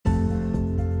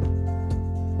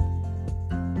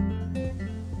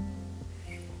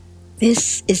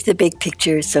This is the Big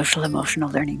Picture Social Emotional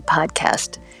Learning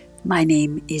Podcast. My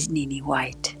name is Nini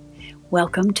White.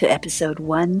 Welcome to episode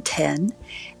 110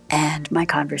 and my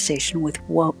conversation with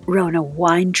Rona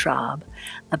Weintraub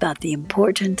about the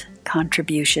important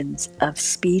contributions of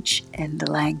speech and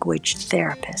language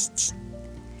therapists.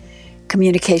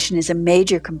 Communication is a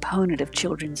major component of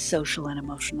children's social and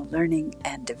emotional learning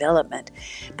and development,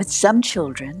 but some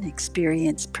children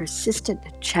experience persistent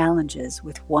challenges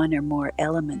with one or more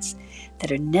elements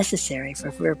that are necessary for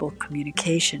verbal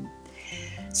communication.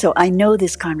 So I know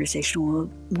this conversation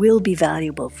will be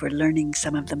valuable for learning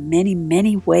some of the many,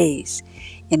 many ways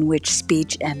in which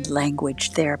speech and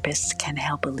language therapists can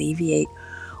help alleviate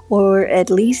or at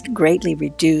least greatly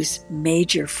reduce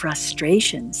major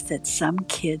frustrations that some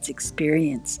kids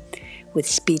experience with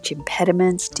speech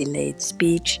impediments, delayed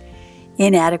speech,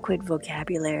 inadequate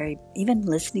vocabulary, even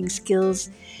listening skills,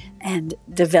 and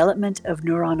development of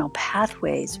neuronal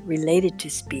pathways related to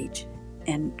speech,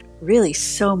 and really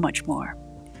so much more.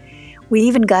 We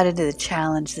even got into the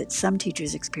challenge that some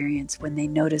teachers experience when they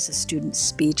notice a student's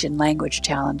speech and language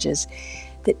challenges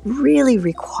that really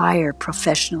require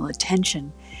professional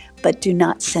attention, but do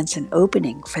not sense an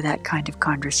opening for that kind of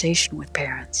conversation with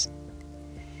parents.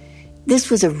 This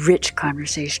was a rich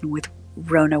conversation with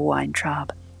Rona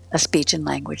Weintraub, a speech and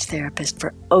language therapist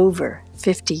for over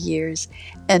 50 years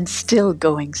and still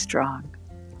going strong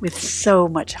with so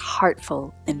much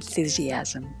heartful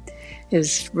enthusiasm. It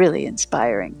was really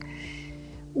inspiring.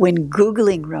 When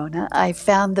Googling Rona, I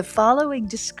found the following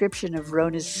description of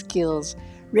Rona's skills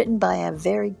written by a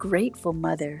very grateful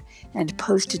mother and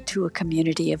posted to a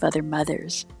community of other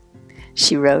mothers.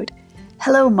 She wrote,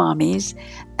 "Hello, mommies.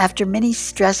 After many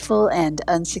stressful and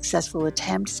unsuccessful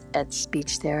attempts at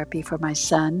speech therapy for my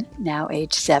son, now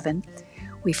age 7,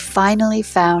 we finally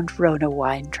found Rona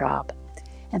Weintraub,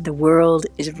 and the world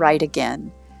is right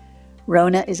again.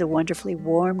 Rona is a wonderfully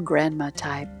warm grandma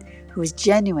type who is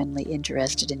genuinely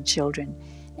interested in children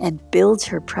and builds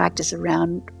her practice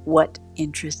around what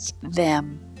interests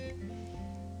them.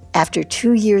 After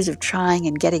 2 years of trying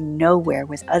and getting nowhere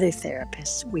with other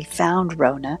therapists, we found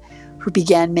Rona, who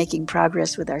began making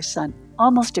progress with our son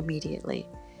almost immediately.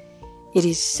 It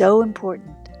is so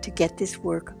important to get this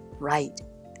work right.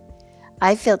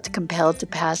 I felt compelled to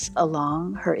pass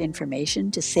along her information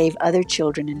to save other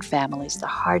children and families the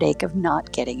heartache of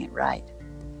not getting it right.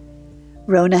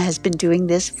 Rona has been doing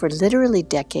this for literally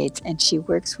decades, and she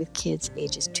works with kids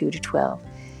ages 2 to 12.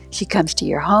 She comes to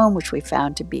your home, which we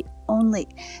found to be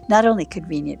not only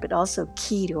convenient, but also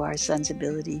key to our son's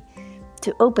ability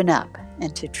to open up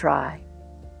and to try.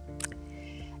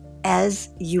 As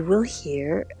you will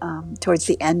hear towards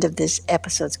the end of this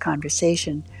episode's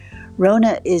conversation,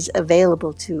 Rona is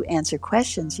available to answer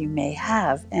questions you may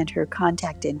have, and her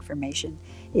contact information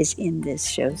is in this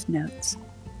show's notes.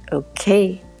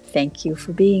 Okay. Thank you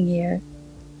for being here.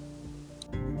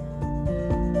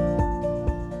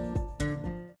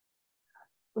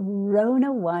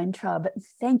 Rona Weintraub,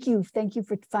 thank you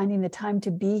for finding the time to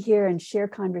be here and share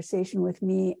conversation with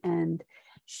me and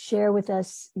share with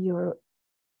us your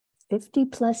 50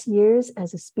 plus years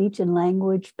as a speech and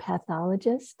language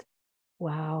pathologist.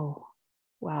 Wow.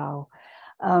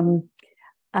 I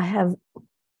have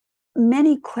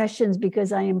many questions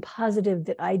because I am positive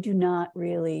that I do not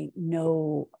really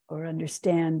know or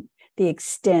understand the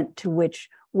extent to which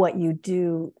what you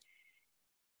do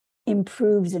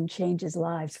improves and changes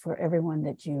lives for everyone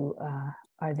that you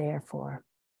are there for.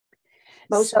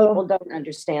 Most people don't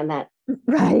understand that.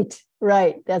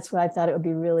 Right. That's why I thought it would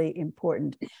be really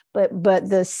important. But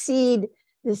my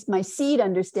seed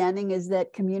understanding is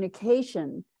that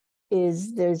communication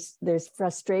is there's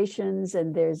frustrations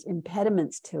and there's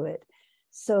impediments to it.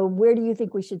 So where do you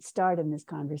think we should start in this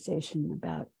conversation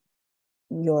about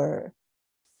your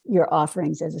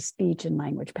offerings as a speech and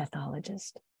language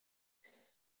pathologist?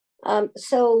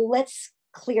 So let's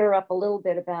clear up a little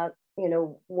bit about,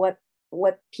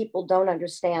 what people don't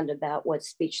understand about what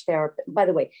speech therapy. By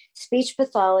the way, speech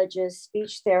pathologist,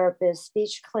 speech therapist,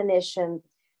 speech clinician,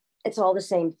 it's all the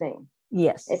same thing.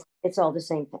 Yes. It's all the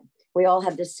same thing. We all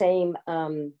have the same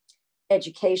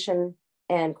education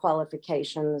and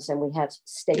qualifications, and we have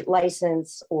state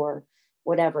license or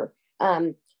whatever.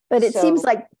 But it seems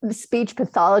like the speech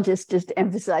pathologist just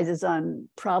emphasizes on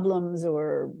problems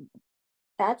or...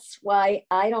 That's why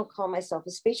I don't call myself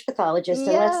a speech pathologist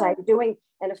unless I'm doing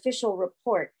an official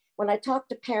report. When I talk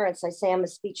to parents, I say I'm a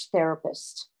speech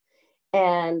therapist.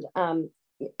 And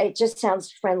it just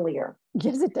sounds friendlier.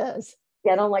 Yes, it does.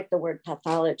 Yeah, I don't like the word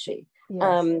pathology.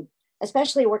 Yes.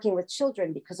 Especially working with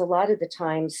children, because a lot of the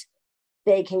times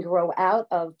they can grow out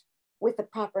of, with the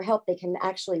proper help, they can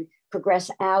actually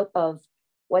progress out of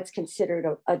what's considered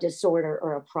a disorder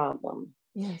or a problem.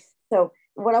 Yes. So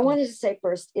what I wanted to say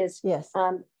first is, yes,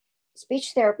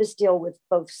 speech therapists deal with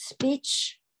both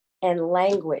speech and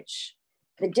language.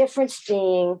 The difference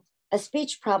being, a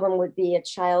speech problem would be a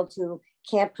child who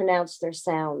can't pronounce their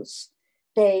sounds.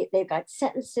 They've got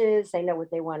sentences, they know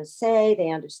what they want to say,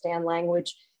 they understand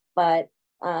language, but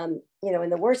in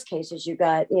the worst cases, you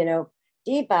got,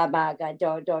 dee ba ba ga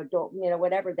do do do,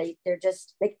 whatever. They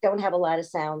don't have a lot of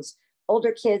sounds.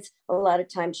 Older kids, a lot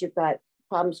of times you've got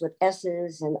problems with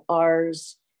S's and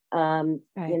R's, right.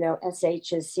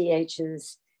 SH's,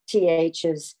 CH's,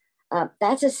 TH's.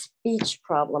 That's a speech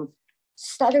problem.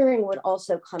 Stuttering would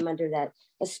also come under that.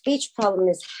 A speech problem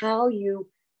is how you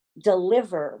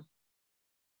deliver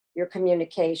your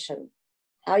communication,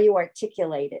 how you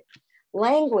articulate it.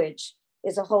 Language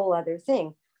is a whole other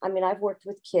thing. I mean, I've worked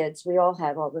with kids, we all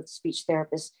have, all the speech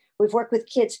therapists. We've worked with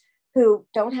kids who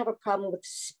don't have a problem with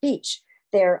speech.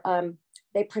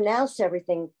 They pronounce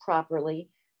everything properly,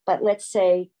 but let's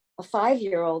say a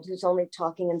 5-year-old who's only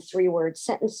talking in 3-word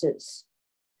sentences,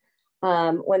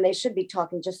 when they should be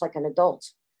talking just like an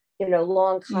adult,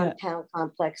 long, compound,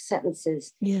 complex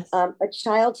sentences. Yes. A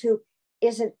child who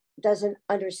doesn't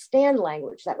understand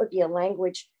language, that would be a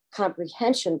language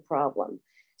comprehension problem.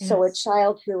 Yes. So a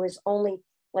child who is only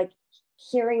like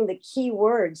hearing the key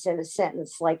words in a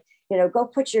sentence, like, go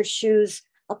put your shoes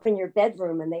up in your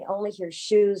bedroom, and they only hear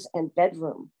shoes and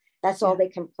bedroom. That's all they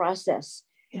can process,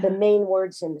 the main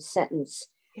words in the sentence.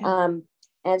 Yeah.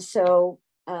 And so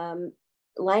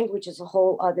language is a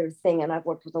whole other thing. And I've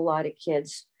worked with a lot of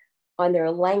kids on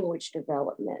their language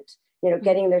development,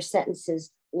 getting their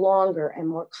sentences longer and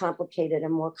more complicated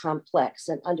and more complex,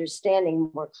 and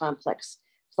understanding more complex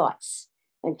thoughts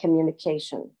and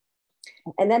communication.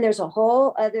 And then there's a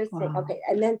whole other thing. Wow. Okay.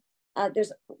 And then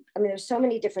there's so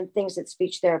many different things that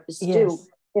speech therapists do,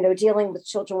 dealing with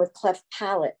children with cleft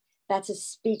palate. That's a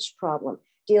speech problem.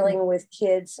 Dealing with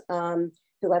kids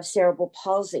who have cerebral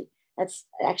palsy. That's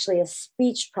actually a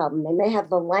speech problem. They may have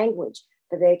the language,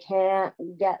 but they can't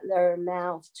get their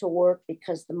mouth to work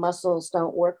because the muscles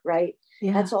don't work right.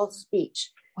 Yeah. That's all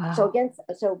speech. Wow.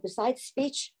 So besides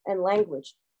speech and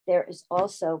language, there is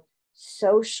also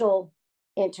social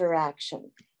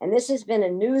interaction. And this has been a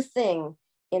new thing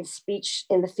in speech,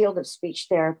 in the field of speech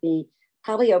therapy,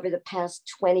 probably over the past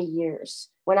 20 years.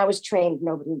 When I was trained,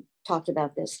 nobody talked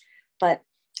about this, but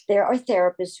there are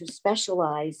therapists who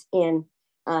specialize in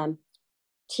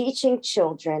teaching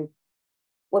children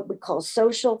what we call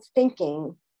social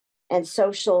thinking and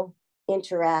social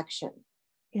interaction.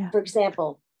 Yeah. For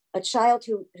example, a child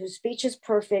whose speech is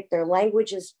perfect, their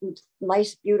language is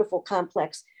nice, beautiful,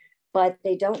 complex, but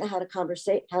they don't know how to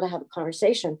have a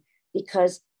conversation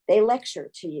because they lecture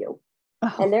to you.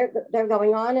 Oh. And they're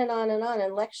going on and on and on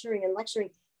and lecturing and lecturing.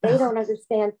 They don't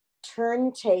understand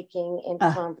turn taking in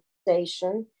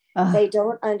conversation. They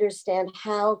don't understand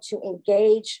how to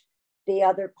engage the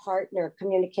other partner,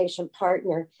 communication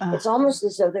partner. It's almost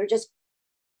as though they're just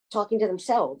talking to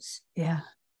themselves. Yeah.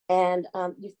 And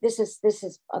this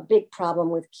is a big problem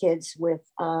with kids who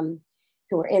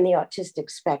are in the autistic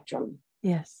spectrum.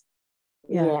 Yes.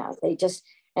 Yeah. They just,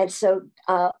 and so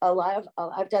a lot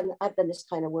of I've done this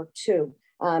kind of work too.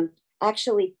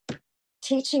 Actually,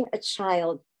 teaching a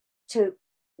child to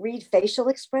read facial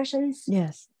expressions.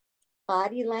 Yes.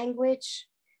 Body language.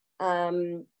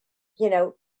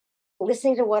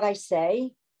 Listening to what I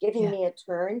say, giving me a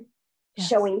turn,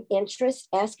 showing interest,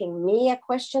 asking me a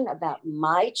question about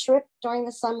my trip during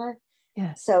the summer.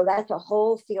 Yes. So that's a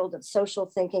whole field of social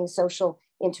thinking, social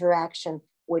interaction,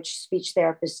 which speech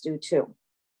therapists do too.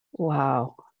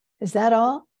 Wow. Is that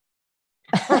all?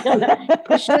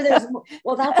 I'm sure there's more.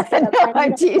 Well,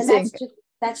 I'm teasing.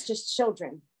 That's just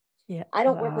children. Yeah. I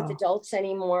don't work with adults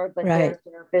anymore, but right.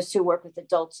 there are therapists who work with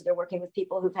adults. So they're working with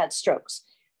people who've had strokes.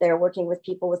 They're working with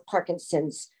people with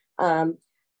Parkinson's,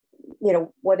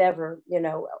 whatever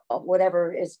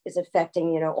is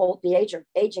affecting, the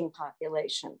aging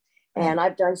population. And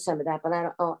I've done some of that, but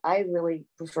I really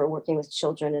prefer working with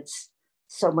children. It's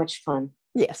so much fun.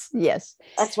 Yes. Yes.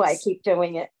 That's why I keep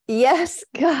doing it. Yes.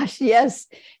 Gosh. Yes.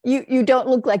 You don't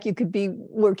look like you could be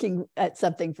working at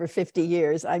something for 50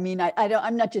 years. I mean,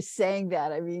 I'm not just saying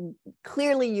that. I mean,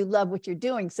 clearly you love what you're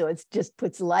doing. So it just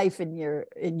puts life in your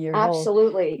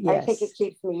Absolutely. Whole, yes. I think it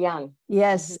keeps me young.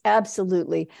 Yes,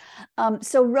 absolutely.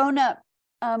 So Rona,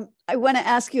 I want to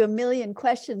ask you a million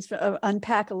questions,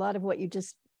 unpack a lot of what you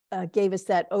just gave us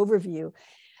that overview.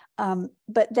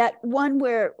 But that one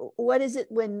where, what is it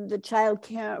when the child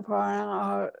can't,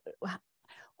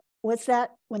 what's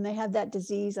that when they have that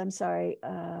disease? I'm sorry.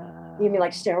 You mean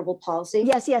like cerebral palsy?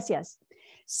 Yes.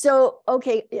 So,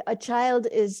 okay, a child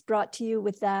is brought to you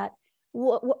with that.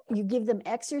 What you give them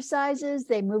exercises?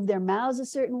 They move their mouths a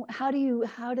certain. How can you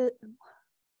help them?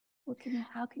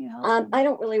 I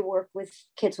don't really work with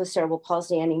kids with cerebral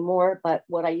palsy anymore, but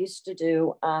what I used to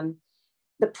do,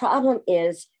 the problem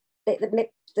is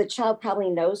the child probably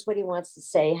knows what he wants to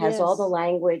say, has all the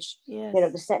language,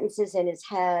 the sentences in his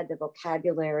head, the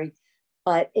vocabulary,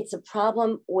 but it's a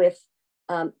problem with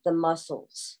the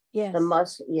muscles. Yes. The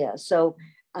muscle, yeah. So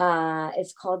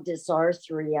it's called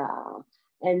dysarthria,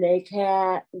 and they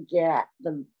can't get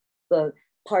the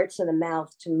parts of the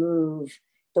mouth to move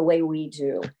the way we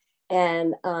do.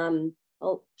 And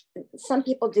some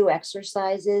people do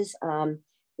exercises.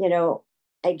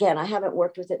 Again, I haven't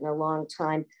worked with it in a long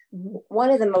time. Mm-hmm. One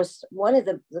of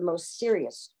the most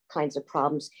serious kinds of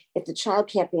problems, if the child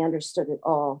can't be understood at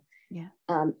all,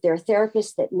 there are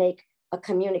therapists that make a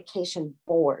communication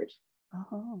board.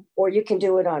 Uh-huh. Or you can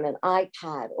do it on an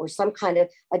iPad or some kind of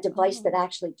a device that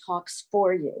actually talks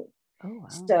for you. Oh, wow.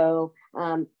 So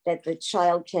that the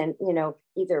child can,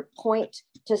 either point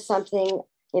to something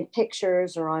in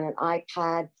pictures or on an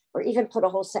iPad, or even put a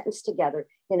whole sentence together,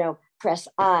 press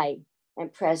I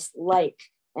and press like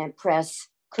and press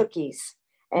cookies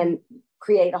and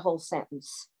create a whole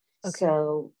sentence. Okay.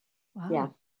 So, yeah.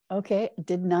 Okay,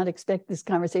 did not expect this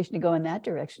conversation to go in that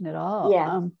direction at all.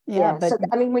 Yeah. But so,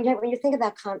 I mean, when you think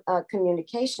about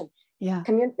communication,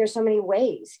 there's so many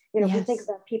ways. If you think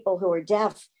about people who are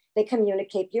deaf, they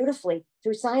communicate beautifully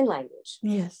through sign language.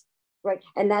 Yes. Right,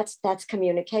 and that's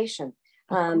communication.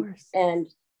 Of course. And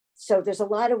so there's a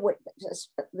lot of what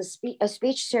a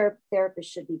speech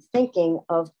therapist should be thinking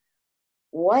of.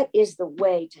 What is the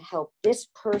way to help this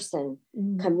person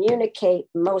communicate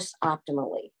most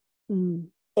optimally? Mm.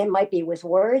 It might be with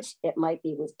words, it might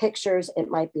be with pictures, it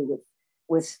might be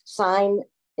with sign.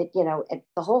 The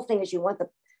whole thing is you want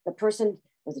the person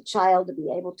or the child to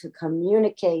be able to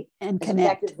communicate and as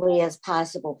effectively as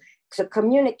possible. So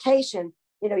communication,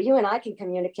 you and I can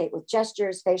communicate with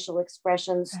gestures, facial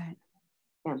expressions. Right.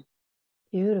 Yeah.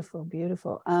 Beautiful,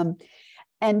 beautiful.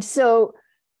 And so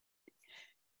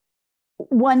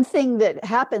one thing that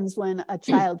happens when a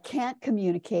child can't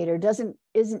communicate or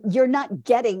you're not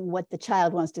getting what the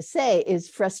child wants to say is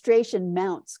frustration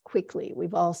mounts quickly.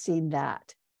 We've all seen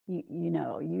that.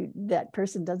 That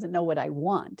person doesn't know what I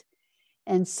want.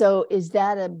 And so is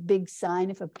that a big sign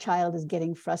if a child is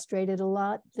getting frustrated a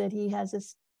lot that he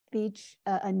has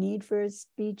a need for a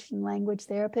speech and language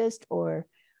therapist, or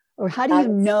how do you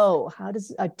know? How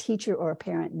does a teacher or a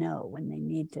parent know when they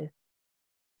need to?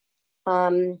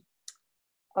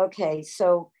 Okay,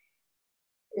 so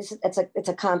it's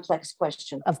a complex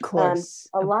question. Of course.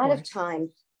 A lot of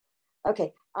times,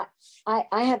 okay,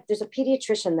 there's a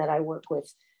pediatrician that I work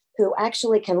with who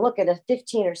actually can look at a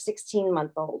 15 or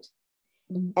 16-month-old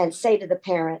and say to the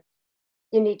parent,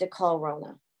 you need to call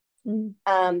Rona.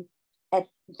 At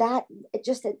that,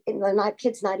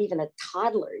 kid's not even a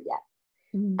toddler yet.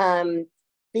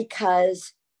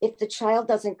 Because if the child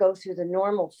doesn't go through the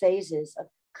normal phases of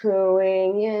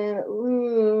cooing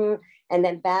and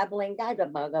then babbling,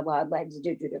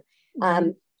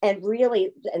 and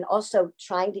really, and also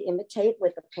trying to imitate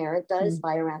what the parent does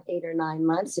by around 8 or 9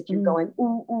 months. If you're going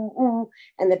ooh ooh ooh,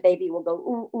 and the baby will go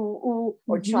ooh ooh ooh,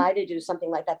 or try to do something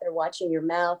like that. They're watching your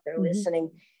mouth, they're listening.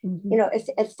 If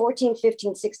at 14,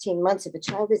 15, 16 months, if a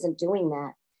child isn't doing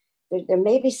that, there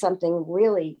may be something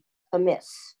really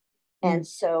amiss. And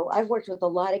so I've worked with a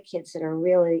lot of kids that are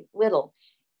really little,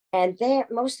 and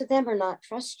most of them are not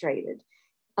frustrated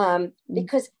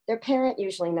because their parent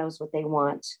usually knows what they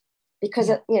want. Because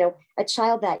a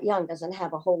child that young doesn't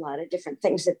have a whole lot of different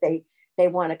things that they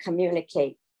want to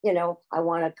communicate. I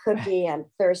want a cookie. I'm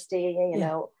thirsty.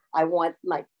 I want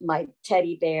my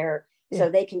teddy bear, so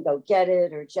they can go get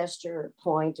it or gesture or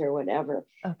point or whatever.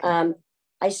 Okay.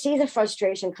 I see the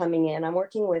frustration coming in. I'm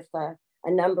working with a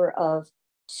number of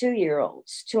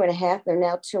 2-year-olds, 2.5. They're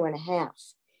now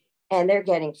 2.5, and they're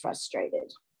getting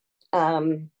frustrated.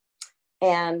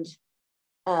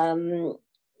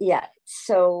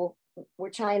 So we're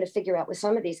trying to figure out with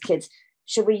some of these kids,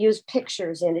 should we use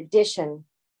pictures in addition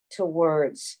to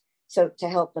words to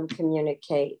help them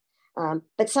communicate?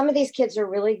 But some of these kids are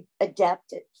really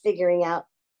adept at figuring out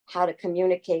how to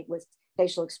communicate with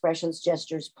facial expressions,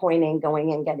 gestures, pointing,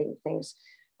 going and getting things.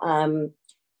 And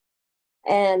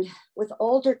with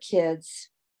older kids,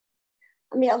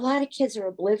 a lot of kids are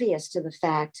oblivious to the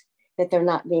fact that they're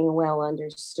not being well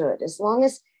understood. As long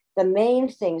as the main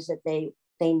things that they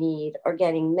need are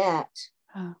getting met.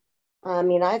 I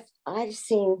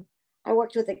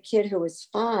worked with a kid who was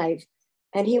 5,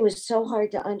 and he was so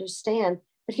hard to understand,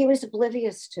 but he was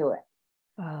oblivious to it.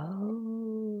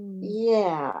 Oh.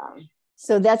 Yeah.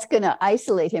 So that's going to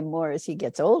isolate him more as he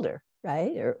gets older,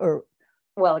 right? Or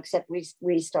well, except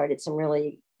we started some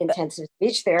really intensive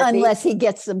speech therapy. Unless he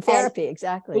gets some therapy,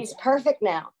 exactly. He's perfect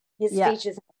now. His speech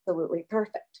is absolutely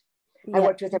perfect. I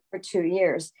worked with him for 2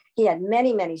 years. He had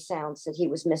many, many sounds that he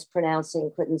was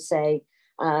mispronouncing, couldn't say.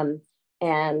 Over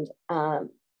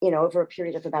a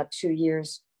period of about 2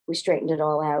 years, we straightened it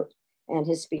all out. And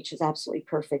his speech is absolutely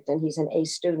perfect. And he's an A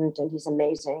student and he's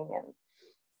amazing. And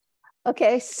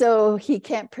okay, so he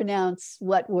can't pronounce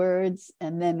what words,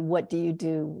 and then what do you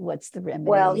do? What's the remedy?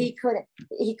 Well, he couldn't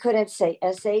say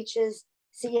SHs,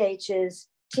 CHs,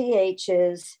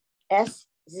 THs,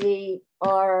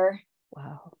 SZR.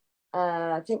 Wow.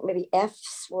 I think maybe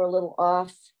Fs were a little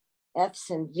off, Fs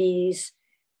and Vs.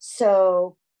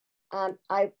 So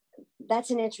that's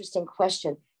an interesting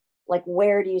question. Like,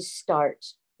 where do you start?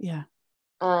 Yeah.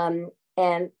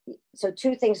 And so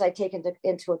 2 things I take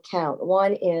into account.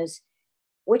 One is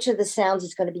which of the sounds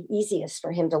is going to be easiest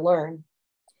for him to learn.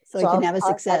 So he can have a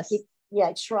success.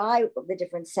 I try the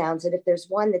different sounds. And if there's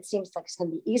one that seems like it's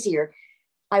going to be easier,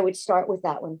 I would start with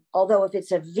that one. Although if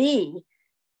it's a V,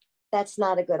 that's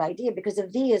not a good idea because a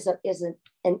V is an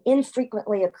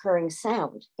infrequently occurring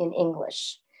sound in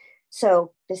English.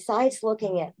 So besides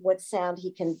looking at what sound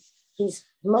he's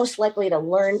most likely to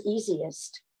learn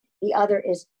easiest, the other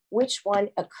is which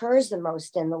one occurs the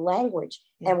most in the language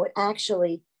and would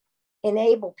actually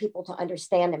enable people to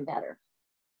understand him better.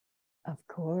 Of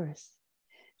course.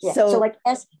 Yeah. So like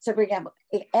S, so for example,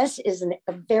 S is a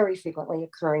very frequently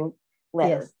occurring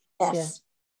letter. Yes. S. Yes.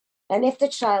 And if the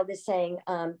child is saying,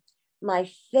 my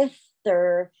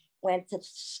fifth-er went to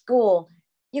school,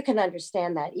 you can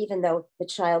understand that, even though the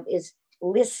child is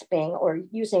lisping or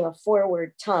using a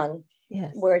forward tongue,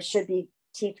 where it should be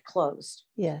teeth closed.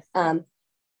 Yes.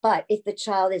 But if the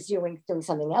child is doing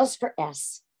something else for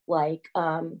S, like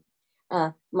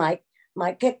my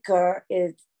kicker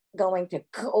is going to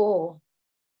school,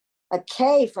 a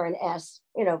K for an S,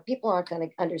 people aren't going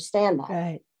to understand that.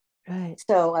 Right, right.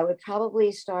 So I would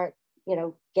probably start,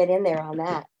 get in there on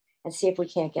that and see if we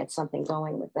can't get something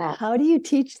going with that. How do you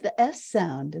teach the S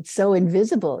sound? It's so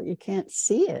invisible. You can't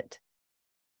see it.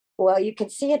 Well, you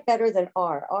can see it better than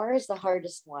R. R is the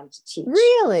hardest one to teach.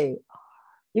 Really?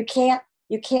 You can't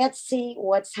see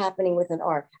what's happening with an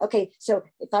R. Okay, so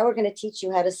if I were going to teach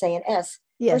you how to say an S,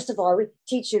 first of all, I would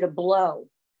teach you to blow.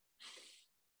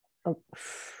 Oh.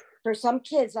 For some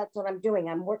kids, that's what I'm doing.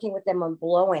 I'm working with them on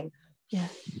blowing. Yeah.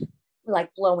 Like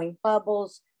blowing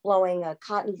bubbles, blowing a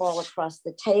cotton ball across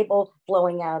the table,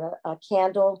 blowing out a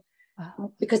candle,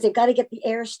 because they've got to get the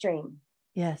airstream.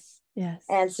 Yes, yes.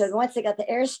 And so once they got the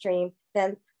airstream,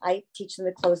 then I teach them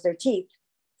to close their teeth.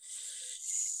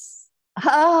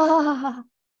 Ah.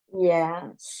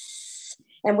 Yeah.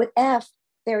 And with F,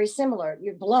 very similar.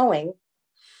 You're blowing,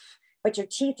 but your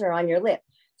teeth are on your lip.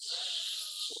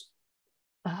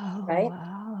 Oh, right?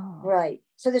 Wow. Right.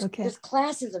 So there's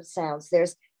classes of sounds.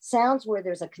 There's sounds where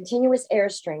there's a continuous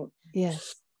airstream.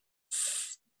 Yes.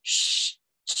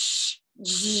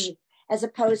 As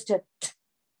opposed to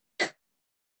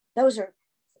those are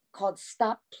called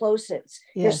stop plosives.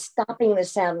 Yes. You're stopping the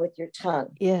sound with your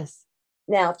tongue. Yes.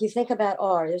 Now, if you think about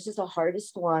R, this is the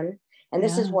hardest one. And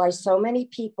this is why so many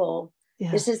people,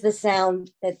 this is the sound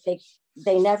that they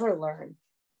never learn.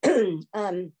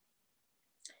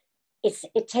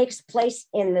 It takes place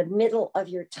in the middle of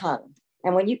your tongue.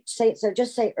 And when you say, so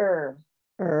just say it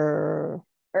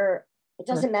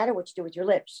doesn't matter what you do with your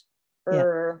lips.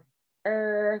 It's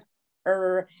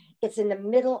in the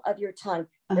middle of your tongue.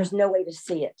 There's no way to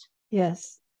see it.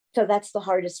 Yes. So that's the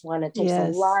hardest one. It takes a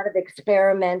lot of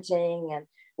experimenting and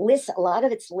a lot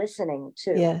of it's listening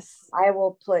too. Yes.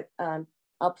 I'll put on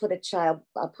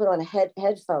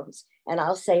headphones and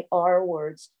I'll say R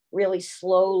words really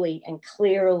slowly and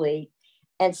clearly.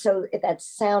 And so that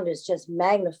sound is just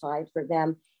magnified for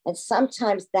them. And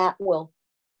sometimes that will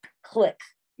click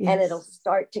and it'll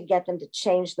start to get them to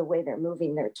change the way they're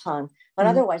moving their tongue. But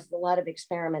otherwise, there's a lot of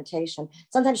experimentation.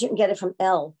 Sometimes you can get it from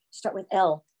L. Start with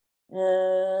L.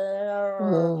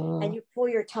 And you pull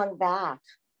your tongue back.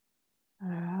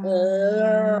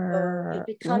 It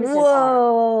becomes an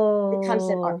R. It becomes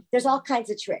an R. There's all kinds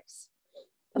of tricks.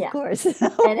 Of course.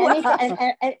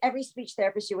 And every speech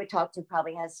therapist you would talk to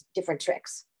probably has different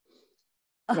tricks.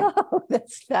 Oh,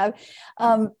 that's fab.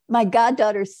 My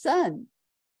goddaughter's son,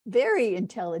 very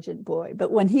intelligent boy,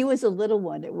 but when he was a little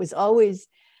one, it was always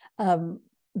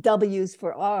W's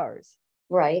for R's.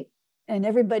 Right. And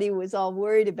everybody was all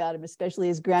worried about him, especially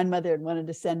his grandmother, and wanted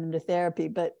to send him to therapy.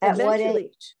 But at what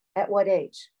age? At what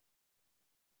age?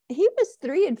 He was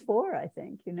 3 and 4, I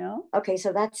think, Okay,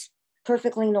 so that's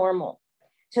perfectly normal.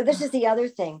 So this is the other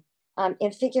thing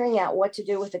in figuring out what to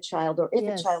do with a child, or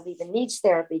if a child even needs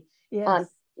therapy.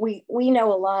 We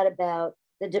know a lot about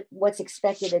what's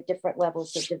expected at different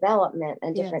levels of development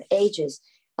and different ages.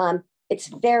 It's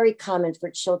very common for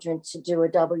children to do a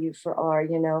W for R,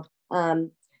 you know.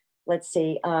 Let's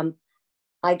see,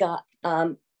 I got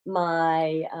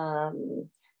my,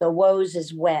 the woes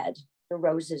is wed, the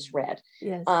rose is red.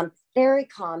 Yes. Very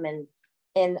common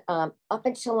in up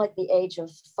until like the age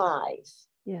of 5.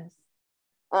 Yes.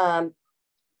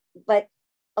 But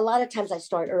a lot of times I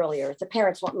start earlier. If the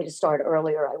parents want me to start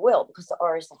earlier, I will, because the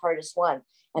R is the hardest one.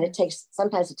 And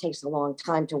sometimes it takes a long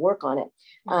time to work on it.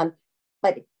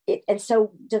 And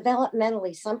so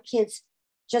developmentally, some kids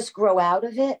just grow out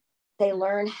of it. They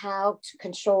learn how to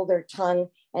control their tongue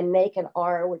and make an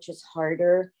R, which is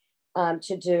harder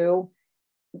to do.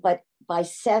 But by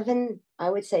 7, I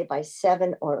would say by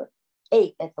 7 or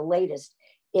 8 at the latest,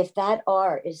 if that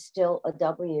R is still a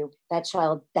W, that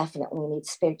child definitely needs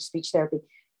speech therapy.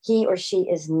 He or she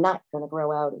is not going to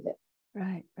grow out of it.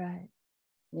 Right, right.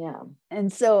 Yeah.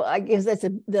 And so I guess that's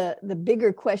the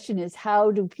bigger question is,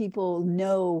 how do people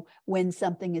know when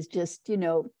something is just, you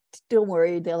know, don't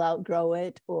worry, they'll outgrow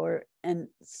it, and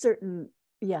certain,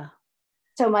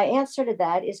 So my answer to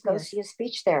that is go see a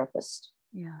speech therapist.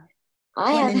 Yeah.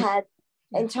 I have had,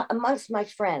 amongst my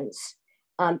friends,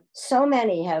 so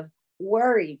many have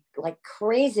worried like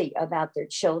crazy about their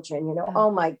children, you know. Oh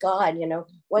my God, you know,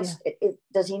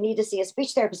 does he need to see a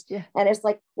speech therapist? And it's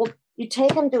like, well, you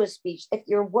take him to a speech. If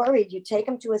you're worried, you take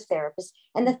him to a therapist,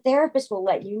 and the therapist will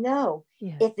let you know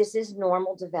if this is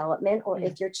normal development, or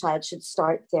if your child should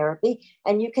start therapy.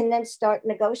 And you can then start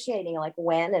negotiating like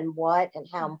when and what and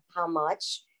how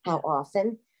much, how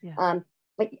often.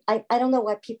 But I don't know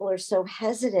why people are so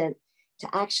hesitant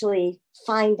to actually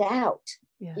find out.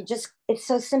 It's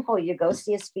so simple. You go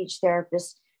see a speech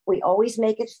therapist. We always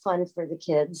make it fun for the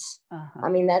kids. I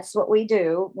mean, that's what we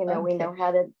do. You know, we know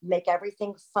how to make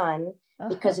everything fun,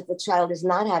 because if the child is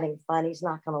not having fun, he's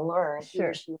not going to learn. He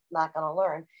or she's not going to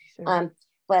learn.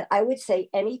 But I would say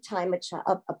anytime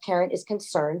a parent is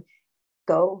concerned,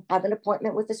 go have an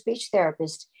appointment with a speech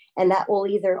therapist, and that will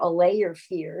either allay your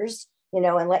fears, you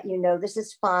know, and let you know this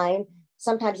is fine.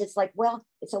 Sometimes it's like, well,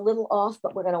 it's a little off,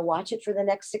 but we're going to watch it for the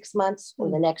next 6 months or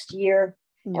the next year,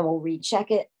 and we'll recheck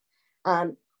it.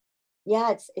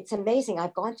 It's amazing.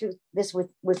 I've gone through this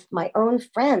with my own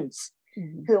friends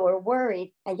who are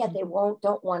worried, and yet they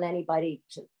don't want anybody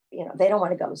to, you know, they don't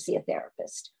want to go see a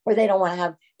therapist, or they don't want to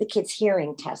have the kids'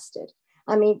 hearing tested.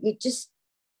 I mean,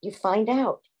 you find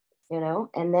out, you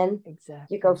know, and then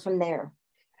you go from there.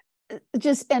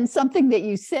 And something that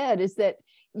you said is that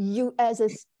you as a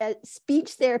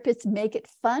speech therapist make it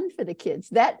fun for the kids.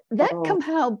 That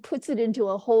somehow puts it into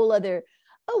a whole other,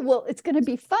 it's going to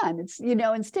be fun. It's, you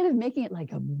know, instead of making it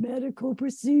like a medical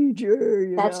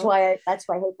procedure. That's why I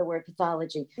hate the word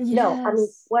pathology. No, I mean,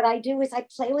 what I do is I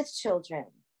play with children.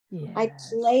 I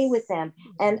play with them,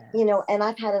 and you know, and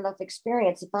I've had enough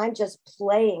experience. If I'm just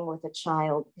playing with a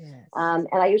child, and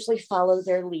I usually follow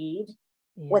their lead,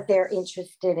 what they're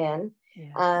interested in,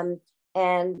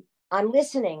 and I'm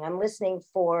listening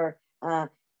for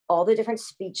all the different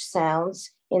speech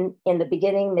sounds in the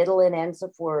beginning, middle, and ends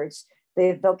of words,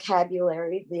 the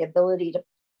vocabulary, the ability to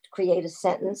create a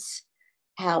sentence,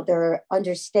 how their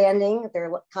understanding,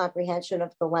 their comprehension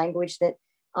of the language that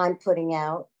I'm putting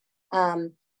out.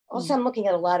 Also, I'm looking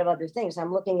at a lot of other things.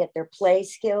 I'm looking at their play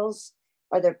skills.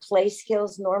 Are their play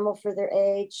skills normal for their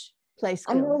age? Play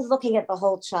skills. I'm really looking at the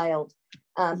whole child.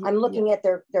 I'm looking at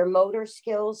their motor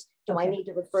skills. Do I need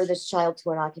to refer this child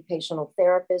to an occupational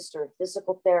therapist or a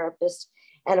physical therapist?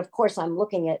 And of course, I'm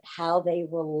looking at how they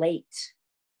relate.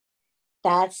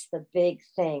 That's the big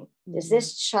thing. Does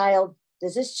this child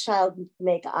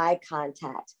make eye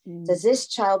contact? Does this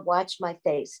child watch my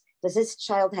face? Does this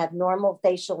child have normal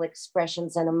facial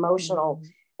expressions and emotional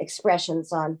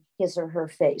expressions on his or her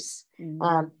face?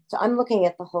 So I'm looking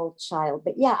at the whole child.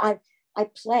 But yeah, I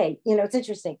play. You know, it's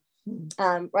interesting.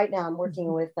 Right now I'm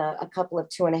working with a couple of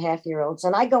 2.5-year-olds,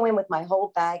 and I go in with my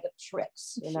whole bag of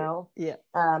tricks, you know.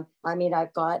 I mean,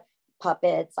 I've got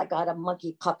puppets. I got a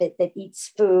monkey puppet that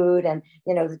eats food, and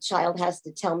you know, the child has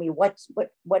to tell me what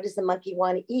does the monkey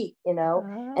want to eat, you know.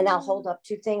 And I'll hold up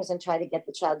 2 things and try to get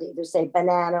the child to either say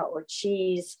banana or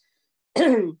cheese.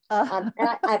 And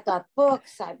I've got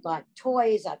books, I've got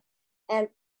toys, and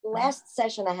last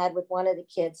session I had with one of the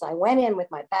kids, I went in with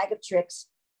my bag of tricks,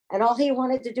 and all he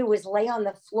wanted to do was lay on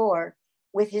the floor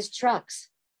with his trucks.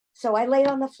 So I laid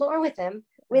on the floor with him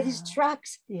with his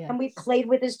trucks, and we played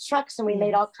with his trucks, and we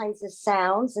made all kinds of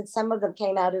sounds, and some of them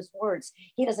came out as words.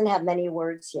 He doesn't have many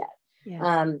words yet.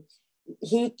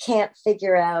 he can't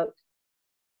figure out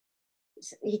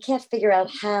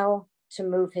how to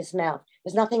move his mouth.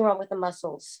 There's nothing wrong with the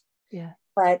muscles. Yeah.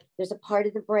 But there's a part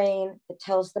of the brain that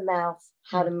tells the mouth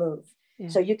how to move. Yeah.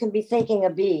 So you can be thinking a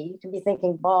bee, you can be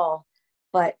thinking ball,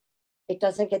 but it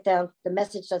doesn't get down, the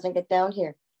message doesn't get down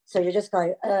here. So you're just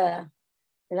going, you're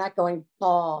not going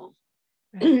ball.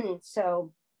 Right.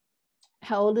 So.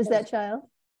 How old is that child?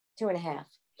 2.5.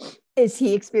 Is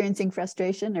he experiencing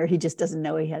frustration, or he just doesn't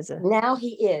know he has a... Now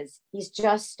he is. He's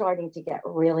just starting to get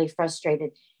really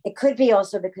frustrated. It could be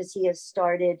also because he has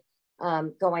started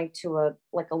going to a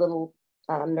little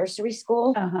nursery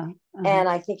school. And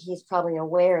I think he's probably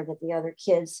aware that the other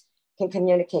kids can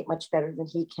communicate much better than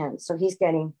he can. So he's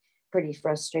getting pretty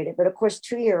frustrated. But of course,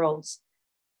 2-year-olds,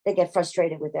 they get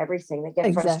frustrated with everything. They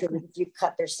get frustrated if you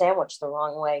cut their sandwich the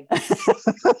wrong way. That's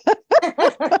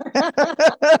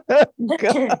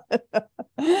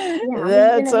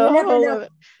you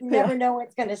never know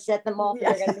what's going to set them off.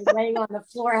 They're going to be laying on the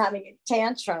floor having a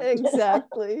tantrum.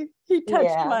 Exactly. He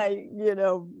touched my,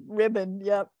 ribbon.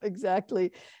 Yep,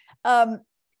 exactly.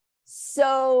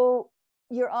 So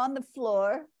you're on the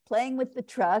floor playing with the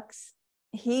trucks.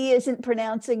 He isn't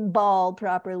pronouncing ball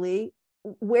properly.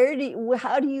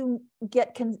 How do you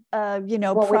get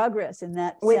progress in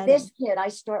that with setting? This kid, I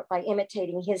start by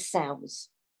imitating his sounds.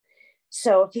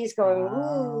 So if he's going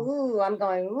ooh, I'm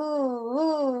going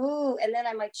ooh, and then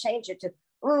I might change it to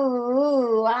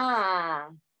ooh, ah.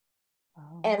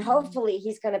 And hopefully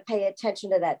he's going to pay attention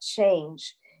to that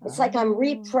change. It's like I'm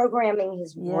reprogramming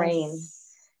his brain.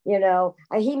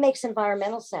 He makes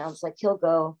environmental sounds, like he'll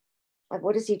go, like,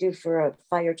 what does he do for a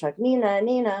fire truck? Nina,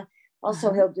 Nina.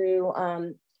 Also, he'll do,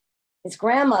 his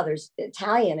grandmother's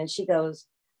Italian, and she goes,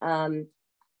 ay,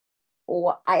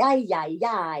 ay, ay,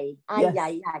 ay, ay,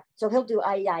 ay, ay. So he'll do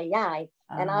ay, ay, ay,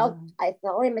 and I'll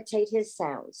imitate his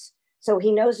sounds. So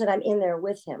he knows that I'm in there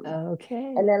with him.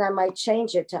 Okay. And then I might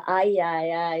change it to ay,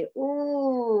 ay, ay,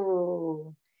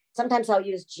 ooh. Sometimes I'll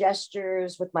use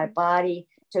gestures with my body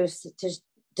to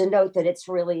denote that it's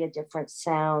really a different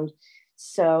sound.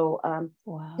 So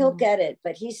he'll get it,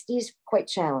 but he's quite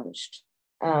challenged.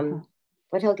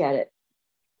 But he'll get it.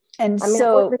 And I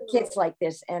work with kids like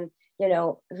this, and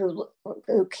who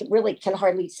really can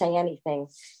hardly say anything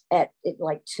at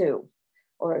like 2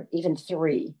 or even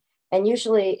 3. And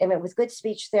usually, with good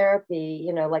speech therapy,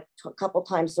 like a couple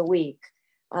times a week,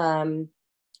 by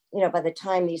the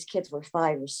time these kids were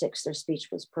 5 or 6, their speech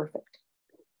was perfect.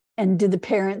 And do the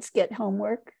parents get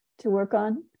homework to work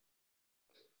on?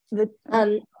 The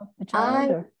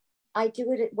child, I do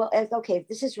it. Well, okay,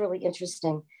 this is really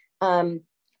interesting.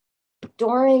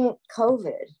 During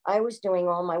COVID, I was doing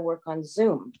all my work on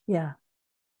Zoom. Yeah.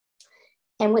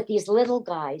 And with these little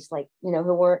guys, like,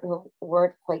 who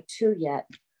weren't quite 2 yet,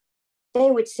 they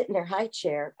would sit in their high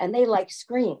chair, and they like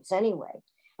screens anyway.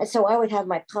 And so I would have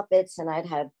my puppets, and I'd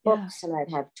have books, and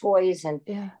I'd have toys, and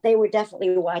they were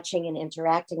definitely watching and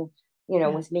interacting,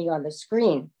 with me on the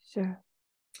screen. Sure.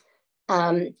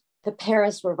 The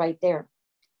parents were right there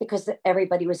because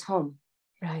everybody was home.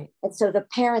 Right. And so the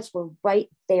parents were right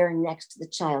there next to the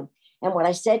child. And what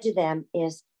I said to them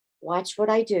is, watch what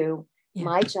I do. Yeah.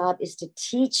 My job is to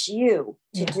teach you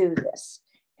to do this.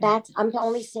 I'm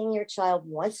only seeing your child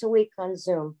once a week on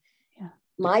Zoom. Yeah.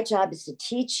 My job is to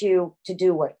teach you to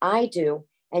do what I do,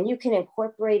 and you can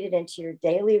incorporate it into your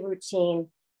daily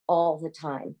routine all the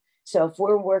time. So if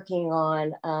we're working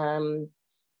on,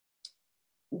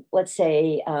 let's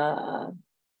say,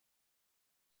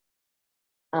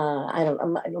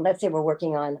 let's say we're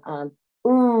working on,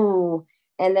 ooh,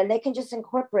 and then they can just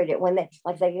incorporate it when they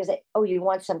say, oh, you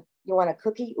want a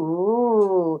cookie?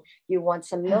 Ooh, you want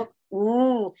some milk?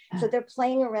 Ooh. So they're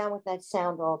playing around with that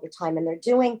sound all the time, and they're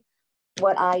doing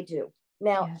what I do.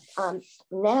 Now,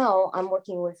 now I'm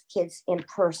working with kids in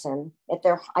person.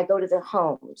 I go to their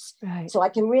homes, so I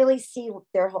can really see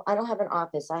I don't have an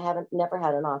office. Never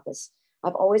had an office.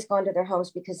 I've always gone to their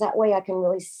homes, because that way I can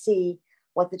really see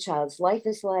what the child's life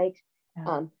is like,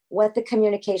 what the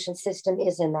communication system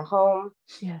is in the home.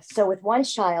 Yes. So with one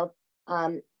child,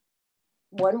 1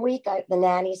 week the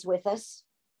nanny's with us,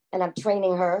 and I'm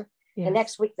training her. Yes. The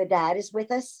next week the dad is with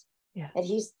us, and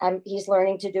he's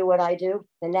learning to do what I do.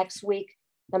 The next week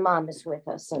the mom is with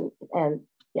us, and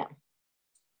yeah.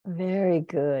 Very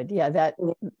good. Yeah, that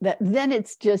then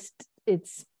it's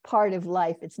part of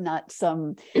life. It's not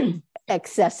some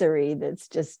accessory that's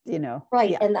just,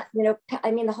 right. And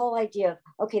the whole idea of,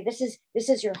 okay, this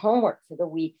is your homework for the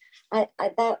week. I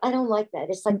don't like that.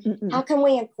 It's like, how can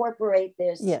we incorporate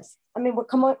this? Yes.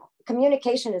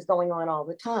 Communication is going on all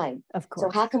the time. Of course.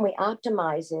 So how can we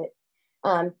optimize it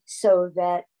so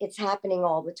that it's happening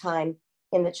all the time,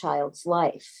 in the child's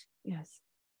life. Yes.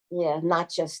 Yeah, not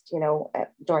just,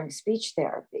 during speech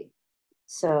therapy.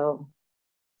 So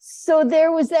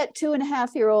there was that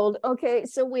 2.5-year-old. Okay,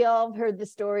 so we all heard the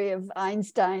story of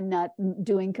Einstein not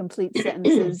doing complete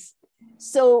sentences.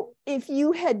 So if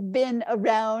you had been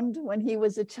around when he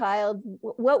was a child,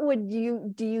 what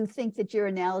do you think that your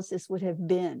analysis would have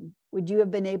been? Would you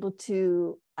have been able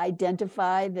to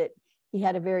identify that he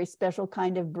had a very special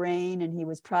kind of brain and he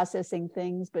was processing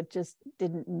things, but just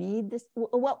didn't need this?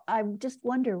 Well, I just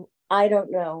wonder. I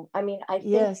don't know. I mean, I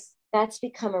think that's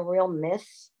become a real myth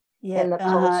in the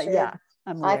culture. Yeah,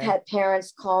 I've had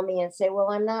parents call me and say, well,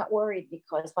 I'm not worried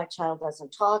because my child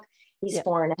doesn't talk. He's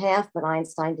 4.5, but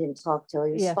Einstein didn't talk till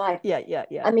he was 5. Yeah.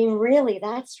 I mean, really,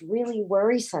 that's really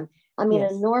worrisome. I mean,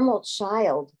 a normal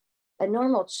child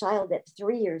at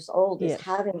 3 years old is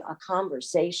having a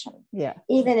conversation. Yeah.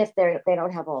 Even if they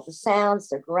don't have all the sounds,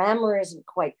 their grammar isn't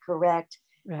quite correct.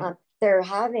 Right. They're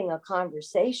having a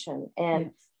conversation,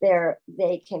 and they're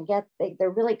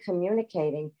really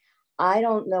communicating. I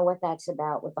don't know what that's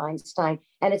about with Einstein.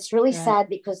 And it's really sad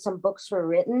because some books were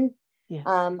written. Yes.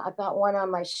 I've got one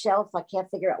on my shelf. I can't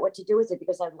figure out what to do with it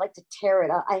because I'd like to tear it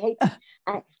up.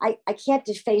 I can't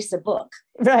deface a book.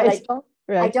 Right.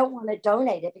 But I don't want to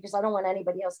donate it because I don't want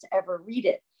anybody else to ever read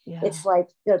it. Yeah. It's like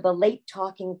the late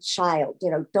talking child,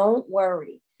 don't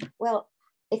worry. Well,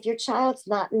 if your child's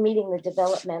not meeting the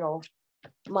developmental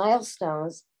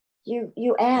milestones,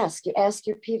 you ask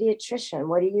your pediatrician,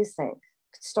 what do you think?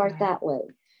 Start that way.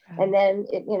 And then,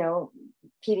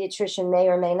 pediatrician may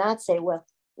or may not say, well,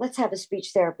 let's have a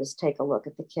speech therapist take a look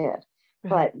at the kid.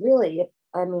 But really,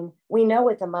 we know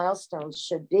what the milestones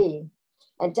should be.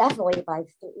 And definitely by,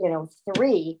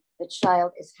 3, the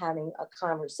child is having a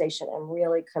conversation and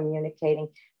really communicating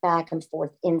back and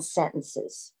forth in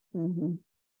sentences. Mm-hmm.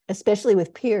 Especially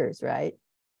with peers, right?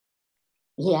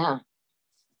 Yeah.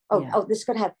 This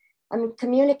could have,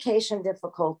 communication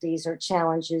difficulties or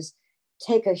challenges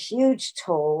take a huge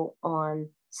toll on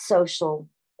social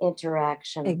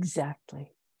interaction.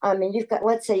 Exactly.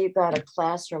 Let's say you've got a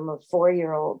classroom of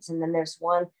 4-year-olds, and then there's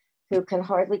one who can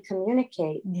hardly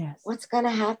communicate. Yes. What's going to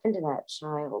happen to that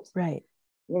child? Right.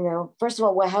 First of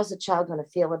all, how's the child going to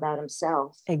feel about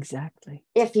himself? Exactly.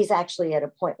 If he's actually at a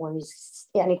point when he's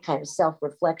any kind of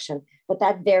self-reflection, but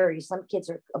that varies. Some kids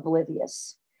are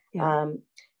oblivious. Yeah.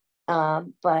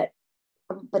 But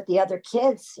the other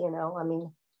kids,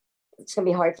 it's going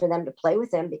to be hard for them to play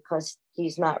with him because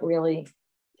he's not really.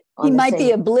 He might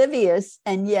be oblivious,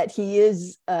 and yet he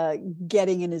is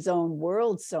getting in his own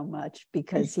world so much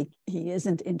because he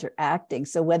isn't interacting.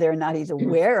 So whether or not he's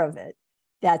aware of it,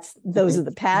 those are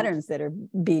the patterns that are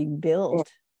being built.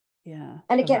 Yeah.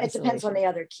 And again, it depends on the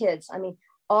other kids.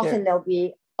 Often there'll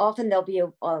be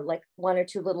like 1 or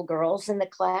 2 little girls in the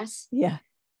class. Yeah.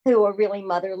 Who are really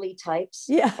motherly types.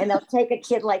 Yeah. And they'll take a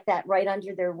kid like that right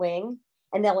under their wing,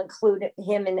 and they'll include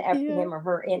him or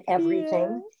her in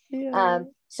everything. Yeah.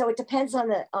 So it depends on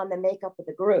the makeup of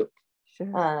the group.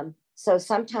 Sure. So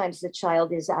sometimes the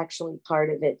child is actually part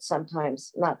of it,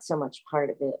 sometimes not so much part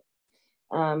of it.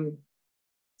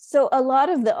 So a lot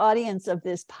of the audience of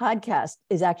this podcast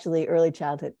is actually early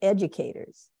childhood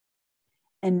educators.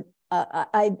 And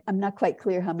I'm not quite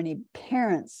clear how many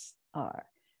parents are,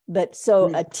 but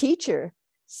so a teacher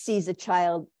sees a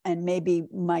child and maybe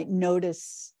might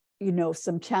notice,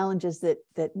 some challenges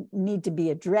that need to be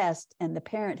addressed, and the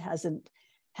parent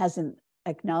hasn't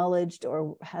acknowledged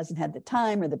or hasn't had the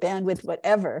time or the bandwidth,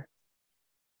 whatever.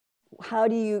 How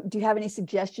do you have any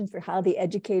suggestions for how the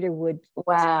educator would?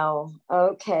 Wow.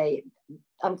 Okay.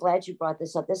 I'm glad you brought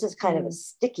this up. This is kind of a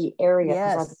sticky area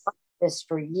because I've done this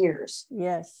for years.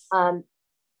 Yes.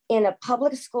 In a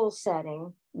public school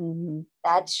setting,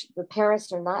 that the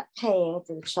parents are not paying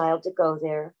for the child to go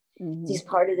there. He's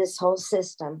part of this whole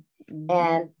system.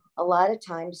 And a lot of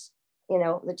times,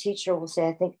 the teacher will say,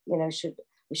 I think,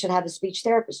 we should have a speech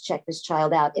therapist check this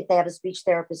child out. If they have a speech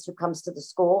therapist who comes to the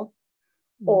school,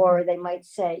 or they might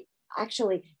say,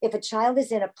 actually, if a child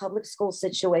is in a public school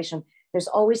situation, there's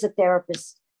always a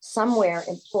therapist somewhere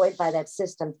employed by that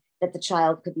system that the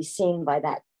child could be seen by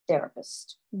that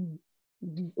therapist.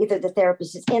 Either the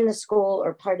therapist is in the school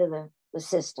or part of the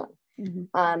system.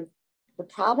 The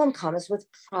problem comes with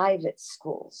private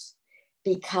schools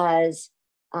because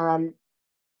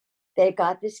they've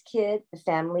got this kid, the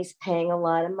family's paying a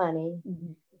lot of money.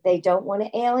 They don't want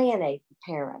to alienate the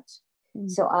parent.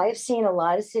 So I've seen a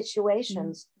lot of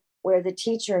situations where the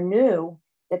teacher knew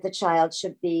that the child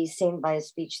should be seen by a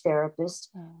speech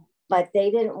therapist, but they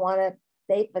didn't want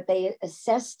to, but they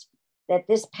assessed that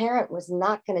this parent was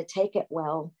not going to take it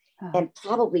well and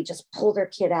probably just pull their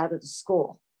kid out of the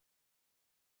school.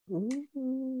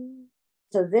 Ooh.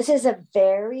 So this is a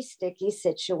very sticky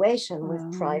situation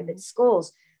with private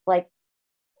schools. Like,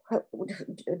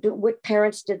 what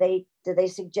parents do they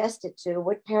suggest it to?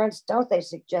 What parents don't they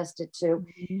suggest it to?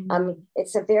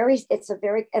 It's a very,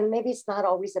 and maybe it's not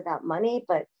always about money,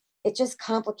 but it's just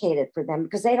complicated for them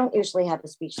because they don't usually have a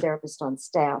speech therapist on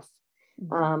staff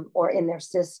or in their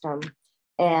system.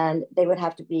 And they would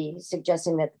have to be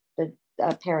suggesting that the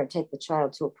parent take the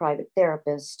child to a private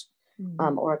therapist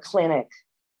or a clinic.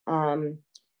 Really,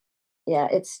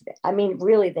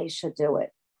 they should do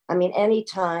it. I mean,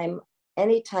 anytime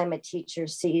a teacher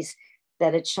sees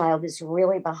that a child is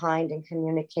really behind in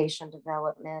communication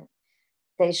development,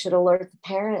 they should alert the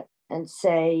parent and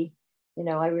say,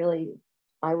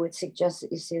 I would suggest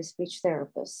that you see a speech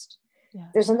therapist. Yeah.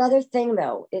 There's another thing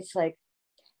though. It's like,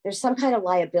 there's some kind of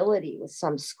liability with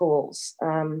some schools.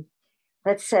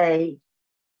 Let's say,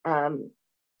 I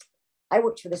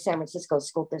worked for the San Francisco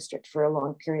School District for a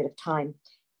long period of time.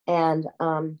 And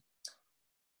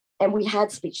we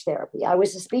had speech therapy. I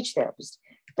was a speech therapist,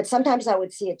 but sometimes I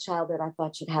would see a child that I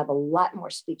thought should have a lot more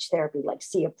speech therapy, like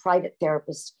see a private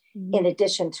therapist in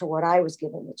addition to what I was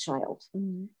giving the child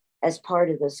as part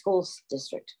of the school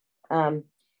district. I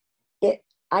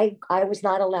was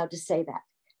not allowed to say that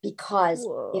because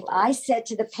if I said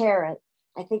to the parent,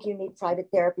 I think you need private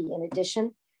therapy in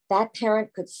addition, that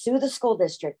parent could sue the school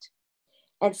district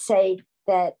and say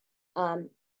that the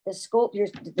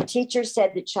teacher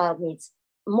said the child needs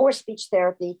more speech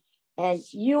therapy and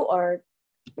you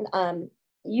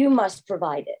must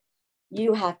provide it.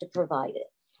 You have to provide it.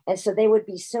 And so they would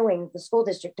be suing the school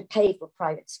district to pay for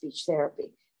private speech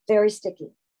therapy. Very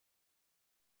sticky.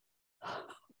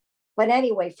 But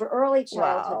anyway, for early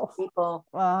childhood people,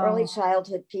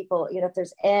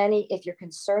 if you're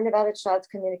concerned about a child's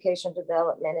communication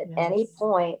development at any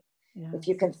point, if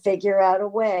you can figure out a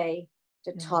way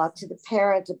to talk to the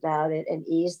parent about it and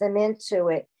ease them into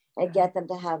it and get them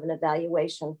to have an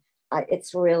evaluation,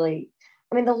 it's really,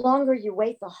 the longer you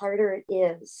wait, the harder it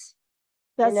is.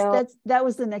 That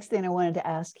was the next thing I wanted to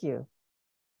ask you.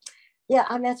 Yeah,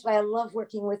 that's why I love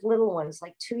working with little ones,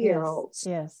 like 2-year-olds.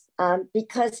 Yes.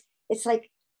 Because it's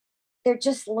like they're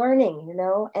just learning,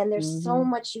 and there's so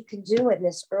much you can do in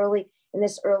this early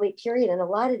period. And a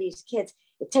lot of these kids,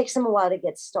 it takes them a while to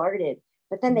get started,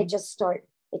 but then they just start.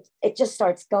 It just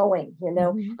starts going,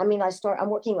 I'm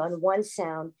working on one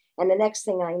sound, and the next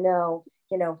thing I know,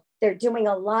 they're doing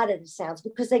a lot of the sounds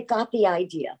because they got the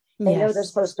idea. They know they're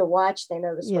supposed to watch. They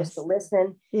know they're supposed to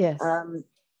listen. Yes.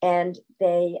 And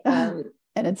they and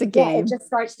it's a game. It just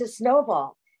starts to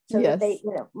snowball. So that they,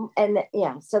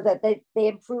 so that they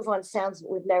improve on sounds that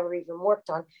we've never even worked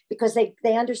on because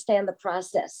they understand the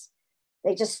process.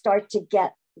 They just start to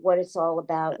get what it's all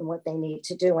about and what they need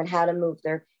to do and how to move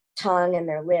their tongue and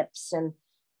their lips and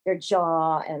their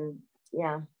jaw and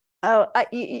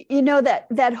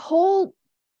that whole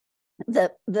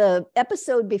the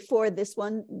episode before this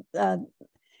one that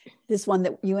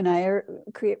you and I are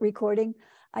recording,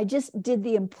 I just did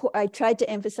I tried to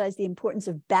emphasize the importance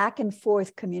of back and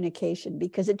forth communication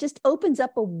because it just opens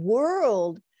up a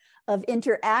world of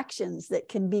interactions that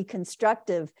can be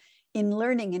constructive in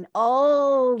learning in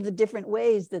all the different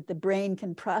ways that the brain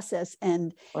can process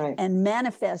and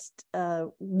manifest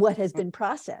what has been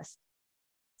processed.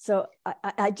 So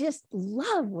I just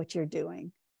love what you're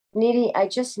doing. Needy, I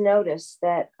just noticed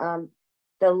that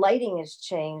the lighting has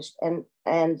changed and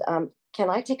can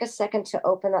I take a second to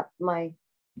open up my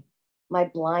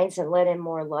blinds and let in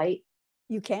more light?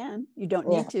 You can. You don't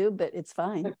need to, but it's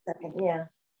fine. Yeah.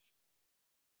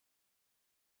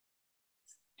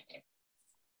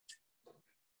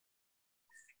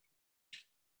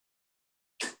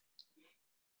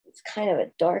 It's kind of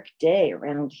a dark day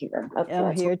around here.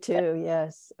 Here too,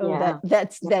 yes.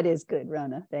 That is good,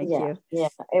 Rona. Thank you. Yeah,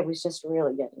 it was just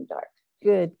really getting dark.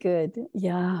 Good.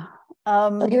 Yeah.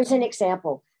 Here's an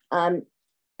example.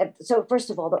 So first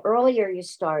of all, the earlier you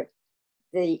start,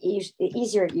 the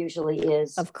easier it usually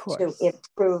is, of course, to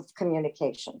improve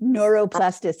communication.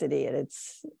 Neuroplasticity, and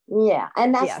it's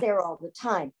and that's there all the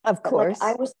time. Of course,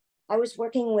 like I was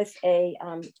working with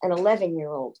an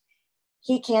 11-year-old.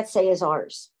 He can't say his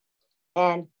R's,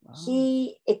 and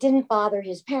it didn't bother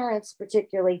his parents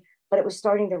particularly, but it was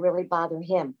starting to really bother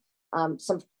him.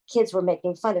 Some kids were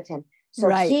making fun of him, so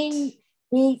he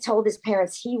told his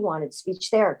parents he wanted speech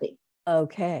therapy.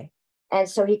 Okay. And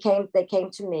so they came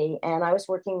to me and I was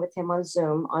working with him on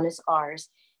Zoom on his R's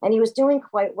and he was doing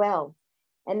quite well.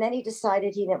 And then he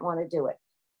decided he didn't want to do it.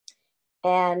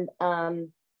 And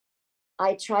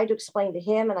I tried to explain to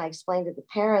him and I explained to the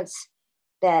parents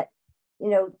that,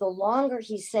 the longer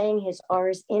he's saying his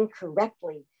R's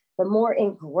incorrectly, the more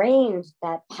ingrained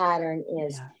that pattern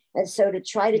is. Yeah. And so to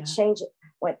try to change it,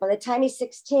 by the time he's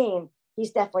 16,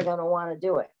 he's definitely going to want to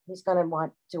do it. He's going to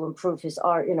want to improve his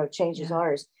art, change his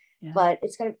R's. Yeah. But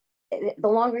it's going to, the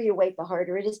longer you wait, the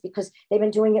harder it is, because they've been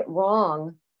doing it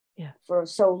wrong for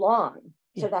so long.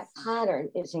 So that pattern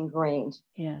is ingrained.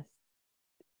 Yes.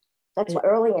 That's why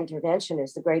early intervention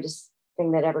is the greatest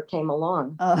thing that ever came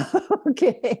along.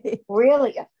 Okay.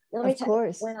 Really? Let me tell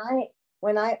you,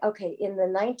 in the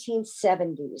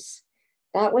 1970s,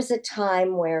 that was a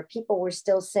time where people were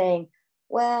still saying,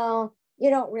 well, you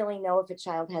don't really know if a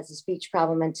child has a speech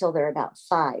problem until they're about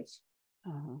 5.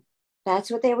 That's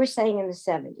what they were saying in the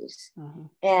 70s.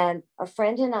 And a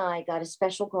friend and I got a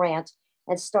special grant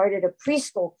and started a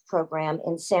preschool program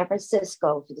in San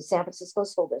Francisco for the San Francisco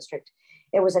School District.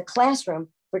 It was a classroom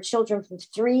for children from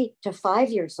 3 to 5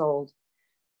 years old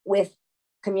with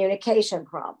communication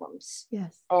problems.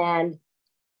 Yes. And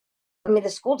I mean, the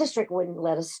school district wouldn't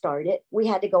let us start it. We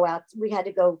had to go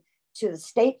to the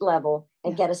state level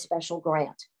and get a special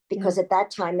grant, because at that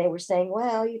time they were saying,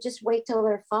 well, you just wait till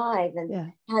they're 5.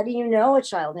 And how do you know a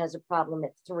child has a problem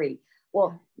at 3?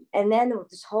 Well, and then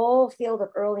this whole field of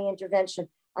early intervention.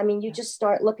 I mean, you just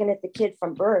start looking at the kid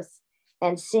from birth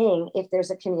and seeing if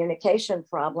there's a communication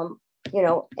problem,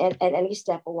 at any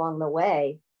step along the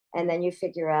way. And then you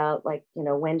figure out, like,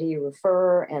 when do you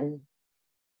refer? And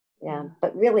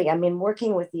but really, I mean,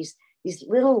 working with these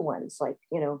little ones, like,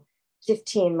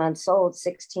 15 months old,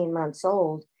 16 months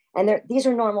old, and these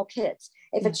are normal kids.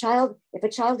 If a child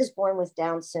is born with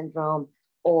Down syndrome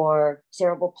or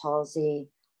cerebral palsy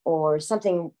or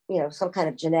something, some kind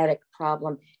of genetic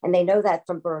problem, and they know that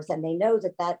from birth, and they know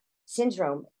that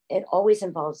syndrome, it always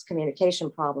involves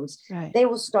communication problems. Right. They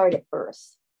will start at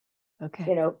birth.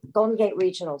 Okay. Golden Gate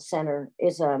Regional Center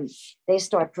is they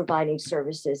start providing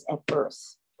services at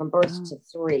birth, from birth to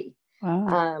 3.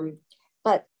 Wow.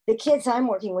 But the kids I'm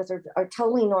working with are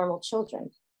totally normal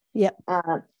children. Yeah.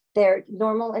 They're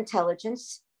normal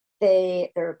intelligence.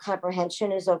 Their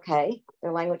comprehension is okay.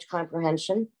 Their language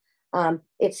comprehension.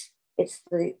 It's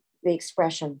the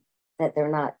expression that they're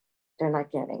not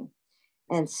getting.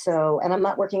 And so, and I'm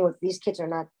not working with, these kids are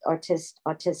not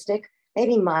autistic,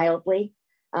 maybe mildly,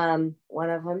 one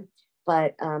of them,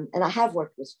 but, and I have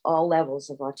worked with all levels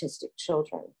of autistic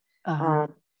children.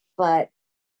 But,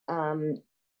 and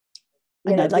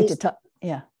I'd like to talk.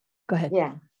 Yeah, go ahead.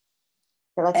 Yeah,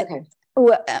 so that's okay.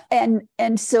 Well,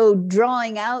 and so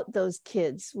drawing out those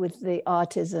kids with the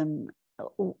autism,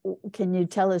 can you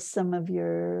tell us some of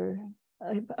your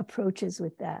approaches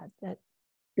with that?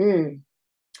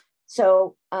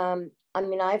 So, I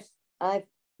mean, I've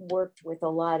worked with a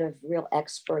lot of real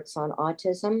experts on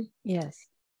autism. Yes.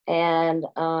 And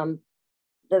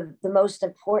the most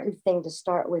important thing to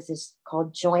start with is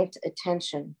called joint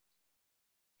attention.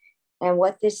 And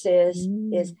what this is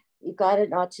you've got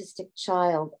an autistic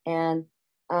child, and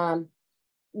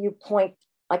you point,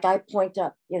 like I point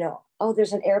up, oh,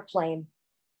 there's an airplane,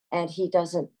 and he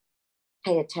doesn't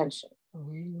pay attention.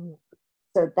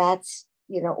 So that's,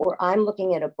 or I'm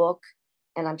looking at a book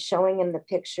and I'm showing him the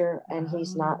picture and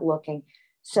he's not looking.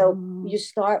 So you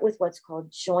start with what's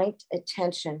called joint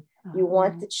attention. You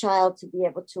want the child to be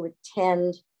able to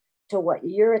attend to what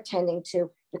you're attending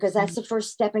to, because that's the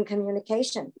first step in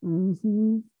communication.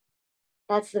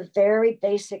 That's the very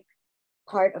basic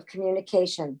part of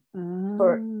communication. I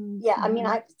mean,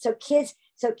 so kids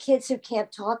who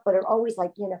can't talk but are always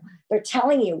like, they're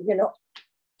telling you,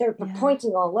 they're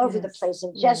pointing all over the place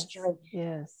and gesturing.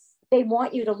 Yes. They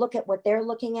want you to look at what they're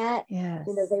looking at. Yes.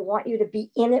 They want you to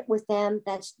be in it with them.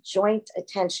 That's joint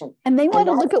attention. And they want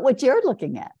to look at what you're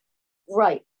looking at.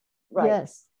 Right.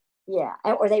 Yes. Yeah.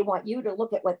 Or they want you to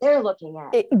look at what they're looking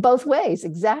at. Both ways.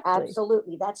 Exactly.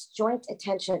 Absolutely. That's joint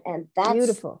attention. And that's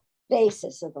beautiful.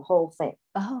 Basis of the whole thing.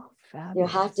 Oh, fabulous.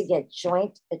 You have to get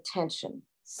joint attention.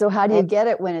 So how do you get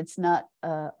it when it's not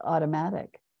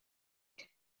automatic?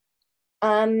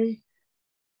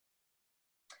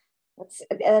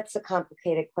 That's a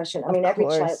complicated question. I mean, every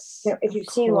child, if you've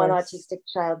seen one autistic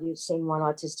child, you've seen one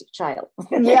autistic child.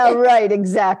 Yeah, right.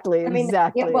 Exactly. I mean,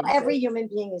 exactly. Well, every human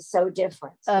being is so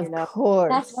different. Of course.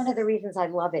 That's one of the reasons I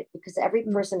love it, because every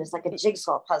person is like a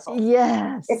jigsaw puzzle.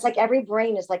 Yes. It's like every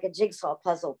brain is like a jigsaw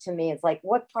puzzle to me. It's like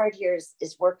what part here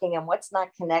is working and what's not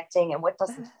connecting and what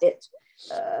doesn't fit.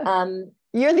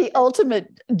 You're the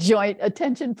ultimate joint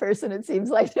attention person, it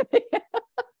seems like to me.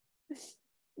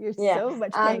 You're so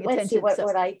much paying attention. Let's see, what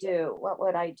would I do? What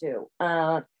would I do?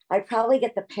 I'd probably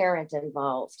get the parent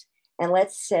involved. And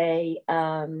let's say,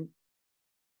 well,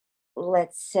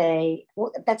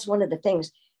 that's one of the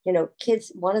things,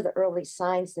 kids, one of the early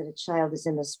signs that a child is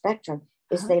in the spectrum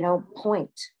is they don't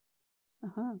point.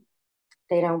 Uh-huh.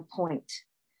 They don't point.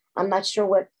 I'm not sure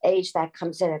what age that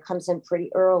comes in. It comes in pretty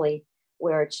early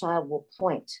where a child will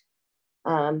point.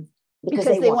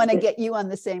 Because they want to get you on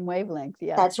the same wavelength.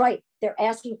 Yeah. That's right. They're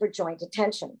asking for joint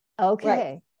attention.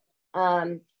 Okay.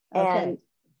 Right. And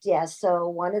yeah, so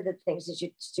one of the things is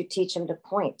you teach them to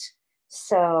point.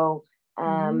 So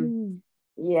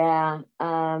yeah.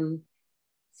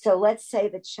 So let's say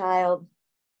the child,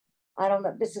 I don't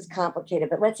know, this is complicated,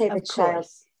 but let's say the child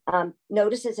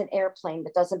notices an airplane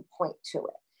but doesn't point to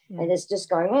it, and is just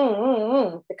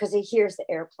going because he hears the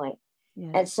airplane.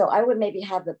 Yes. And so I would maybe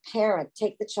have the parent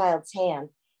take the child's hand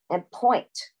and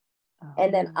point.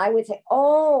 And then I would say,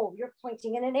 oh, you're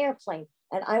pointing in an airplane.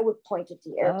 And I would point at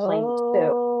the airplane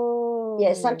too.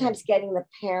 Yeah, sometimes getting the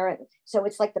parent. So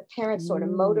it's like the parent sort of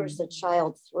motors the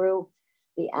child through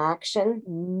the action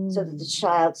so that the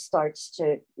child starts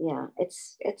to,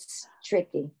 it's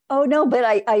tricky. Oh, no, but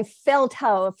I felt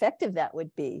how effective that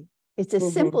would be. It's a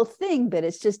simple thing, but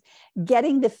it's just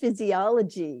getting the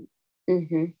physiology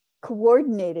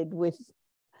coordinated with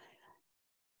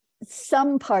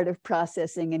some part of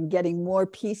processing and getting more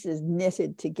pieces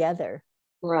knitted together.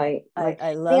 Right.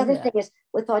 I love the other thing is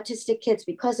with autistic kids,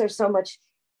 because there's so much,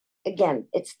 again,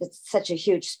 it's such a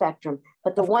huge spectrum,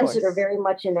 but the ones that are very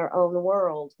much in their own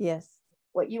world. Yes.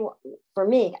 For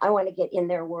me, I want to get in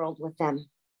their world with them.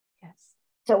 Yes.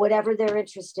 So whatever they're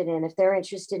interested in, if they're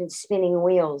interested in spinning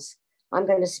wheels, I'm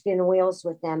going to spin wheels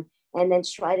with them and then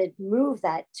try to move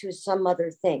that to some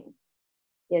other thing.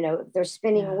 If they're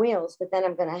spinning wheels, but then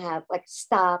I'm going to have like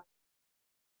stop,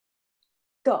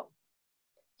 go,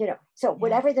 so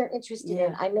whatever they're interested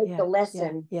in, I make the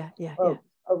lesson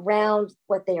around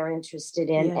what they are interested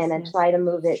in, and then try to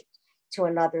move it to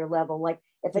another level. Like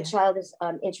if a child is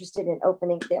interested in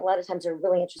opening, a lot of times they're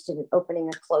really interested in opening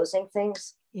and closing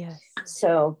things. Yes.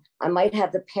 So I might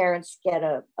have the parents get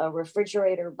a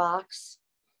refrigerator box,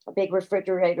 a big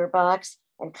refrigerator box,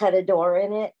 and cut a door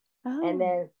in it. Oh. And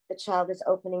then the child is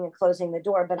opening and closing the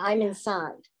door, but I'm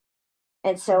inside.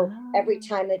 And so every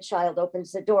time the child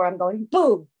opens the door, I'm going,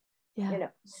 boom, I'm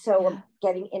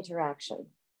getting interaction.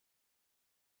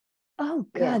 Oh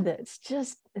God, it's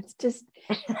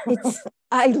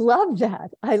I love that.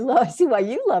 I see why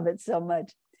you love it so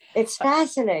much. It's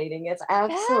fascinating. It's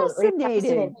absolutely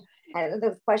fascinating. And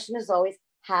the question is always,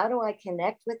 how do I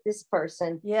connect with this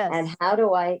person? Yes. And how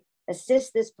do I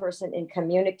assist this person in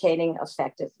communicating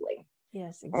effectively?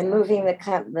 Yes, exactly. And moving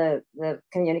the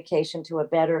communication to a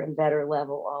better and better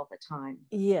level all the time.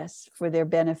 Yes, for their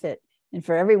benefit and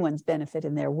for everyone's benefit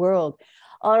in their world.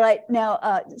 All right,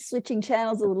 now switching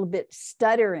channels a little bit,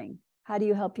 stuttering. How do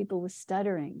you help people with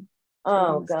stuttering?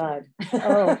 Oh, God.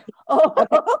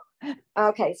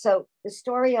 Okay, so the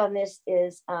story on this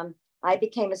is I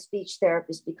became a speech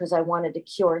therapist because I wanted to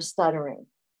cure stuttering.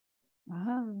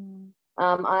 Wow.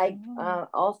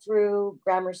 All through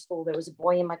grammar school, there was a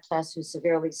boy in my class who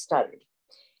severely stuttered,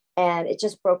 and it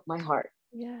just broke my heart.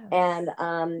 Yes. And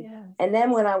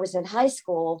then when I was in high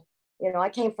school,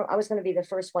 I was going to be the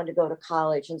first one to go to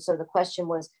college. And so the question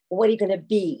was, well, what are you going to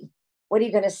be? What are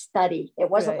you going to study?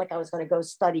 It wasn't like I was going to go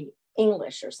study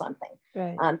English or something.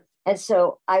 Right. And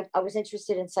so I was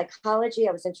interested in psychology.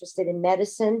 I was interested in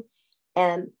medicine.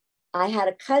 And I had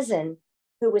a cousin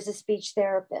who was a speech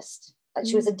therapist.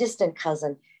 She was a distant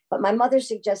cousin, but my mother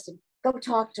suggested, go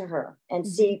talk to her and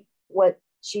see what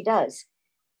she does.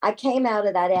 I came out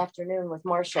of that afternoon with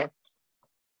Marshall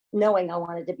knowing I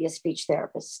wanted to be a speech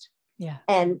therapist. Yeah.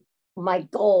 And my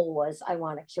goal was I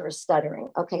want to cure stuttering.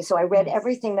 Okay. So I read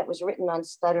everything that was written on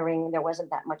stuttering. There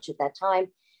wasn't that much at that time.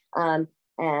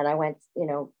 And I went,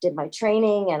 did my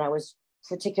training, and I was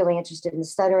particularly interested in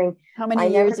stuttering. How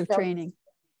many years of training?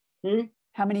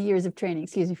 How many years of training?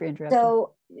 Excuse me for interrupting.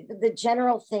 So the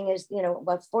general thing is,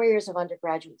 about 4 years of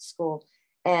undergraduate school,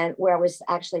 and where I was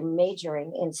actually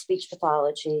majoring in speech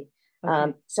pathology.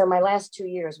 Okay. So my last 2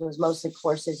 years was mostly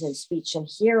courses in speech and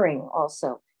hearing,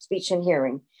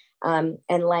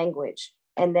 and language.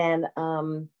 And then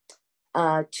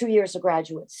 2 years of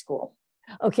graduate school.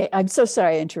 Okay. I'm so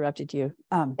sorry I interrupted you.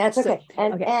 That's okay.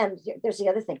 And there's the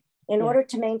other thing. In order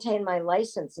to maintain my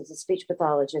license as a speech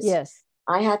pathologist,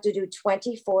 I had to do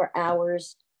 24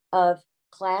 hours of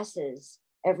classes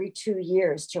every 2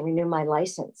 years to renew my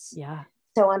license. Yeah.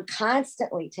 So I'm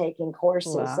constantly taking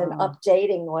courses and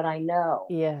updating what I know.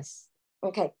 Yes.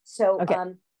 Okay. So,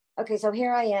 so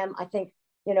here I am. I think,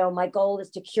 my goal is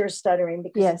to cure stuttering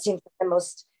because it seems like the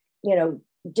most,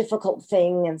 difficult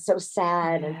thing and so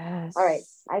sad. Yes. And all right.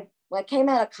 I came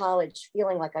out of college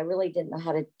feeling like I really didn't know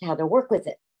how to work with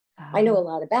it. I knew a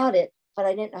lot about it, but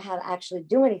I didn't know how to actually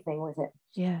do anything with it.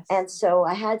 Yes. And so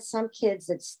I had some kids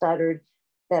that stuttered,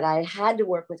 that I had to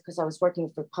work with because I was working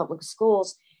for public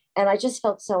schools, and I just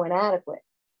felt so inadequate.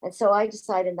 And so I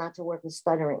decided not to work with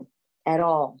stuttering at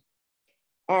all.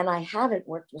 And I haven't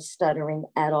worked with stuttering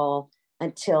at all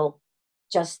until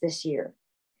just this year.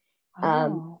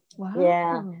 Wow.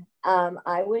 Yeah.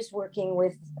 I was working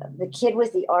with the kid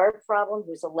with the R problem,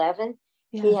 who's 11.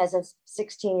 Yeah. He has a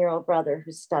 16-year-old brother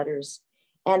who stutters.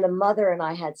 And the mother and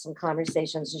I had some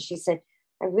conversations, and she said,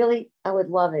 I would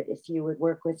love it if you would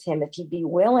work with him, if he'd be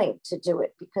willing to do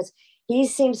it, because he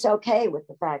seems okay with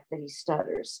the fact that he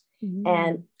stutters. Mm.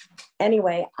 And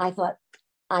anyway, I thought,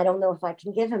 I don't know if I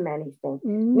can give him anything.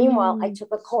 Mm. Meanwhile, I took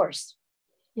a course.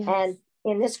 Yes. And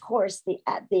in this course,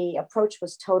 the approach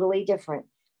was totally different.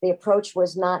 The approach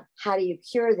was not how do you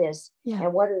cure this, yeah,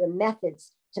 and what are the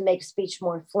methods to make speech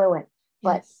more fluent,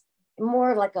 but yes,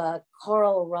 more like a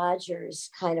Carl Rogers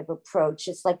kind of approach.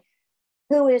 It's like,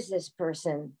 who is this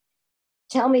person?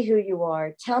 Tell me who you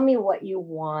are. Tell me what you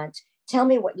want. Tell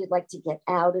me what you'd like to get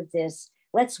out of this.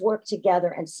 Let's work together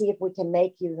and see if we can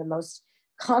make you the most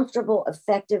comfortable,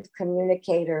 effective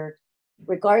communicator,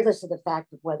 regardless of the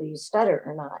fact of whether you stutter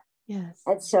or not. Yes.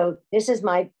 And so this is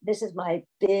my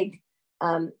big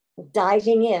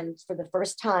diving in for the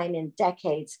first time in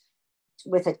decades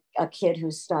with a kid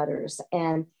who stutters.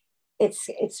 And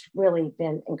it's really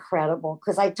been incredible,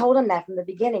 because I told him that from the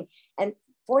beginning. And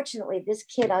fortunately, this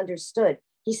kid understood.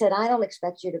 He said, I don't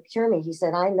expect you to cure me. He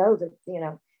said, I know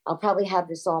that, I'll probably have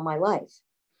this all my life.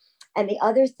 And the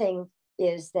other thing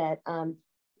is that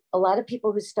a lot of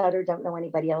people who stutter don't know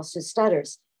anybody else who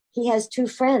stutters. He has 2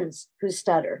 friends who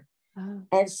stutter. Oh.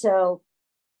 And so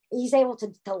he's able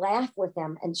to laugh with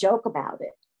them and joke about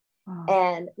it. Oh.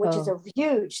 And which is a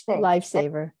huge thing.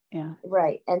 Lifesaver. Yeah.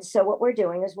 Right. And so what we're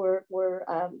doing is we're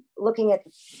looking at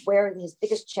where his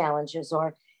biggest challenges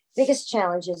are. Biggest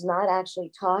challenge is not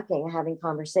actually talking, having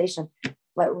conversation,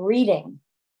 but reading.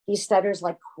 He stutters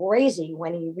like crazy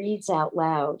when he reads out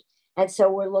loud. And so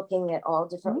we're looking at all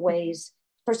different ways.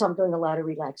 First, I'm doing a lot of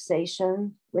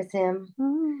relaxation with him.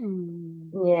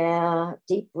 Mm. Yeah.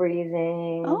 Deep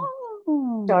breathing.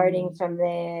 Oh. Starting from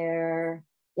there.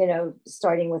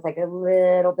 Starting with like a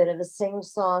little bit of a sing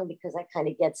song, because that kind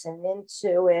of gets him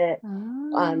into it.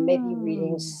 Oh. Maybe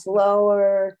reading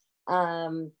slower,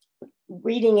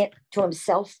 reading it to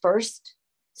himself first,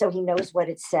 so he knows what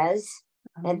it says,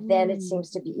 and then it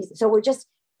seems to be easy. So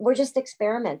we're just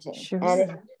experimenting, sure,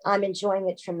 and I'm enjoying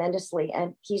it tremendously.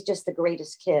 And he's just the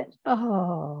greatest kid.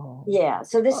 Oh, yeah.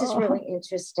 So this is really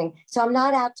interesting. So I'm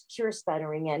not out to cure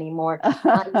stuttering anymore.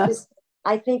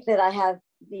 I think that I have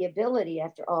the ability,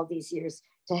 after all these years,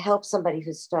 to help somebody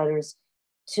who stutters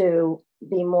to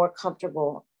be more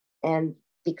comfortable and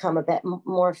become a bit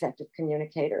more effective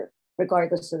communicator,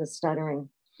 regardless of the stuttering.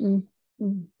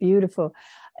 Mm-hmm. Beautiful.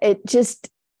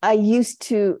 I used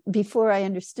to, before I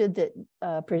understood that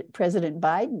President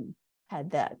Biden had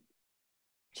that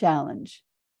challenge,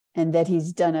 and that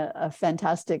he's done a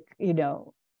fantastic,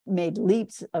 made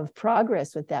leaps of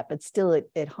progress with that, but still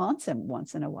it haunts him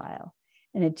once in a while.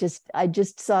 And I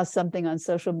just saw something on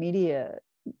social media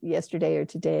yesterday or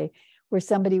today where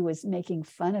somebody was making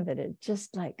fun of it. And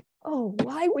just like, oh,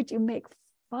 why would you make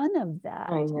fun of that?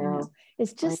 I know.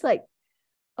 It's just like,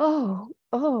 oh,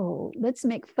 let's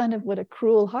make fun of what a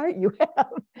cruel heart you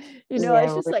have. It's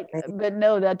just like, but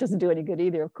no, that doesn't do any good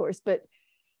either, of course. But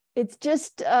it's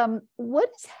just, what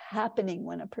is happening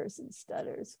when a person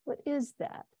stutters? What is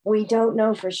that? We don't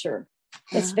know for sure.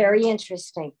 It's very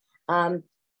interesting.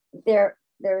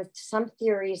 There are some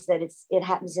theories that it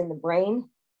happens in the brain.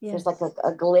 Yes. There's like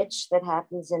a glitch that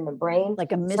happens in the brain.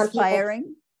 Like a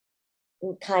misfiring?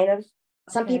 Kind of.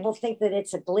 Some people think that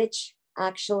it's a glitch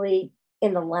actually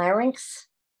in the larynx.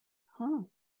 Huh.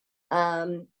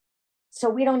 So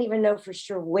we don't even know for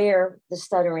sure where the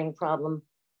stuttering problem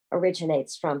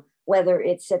originates from, whether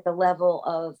it's at the level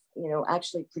of,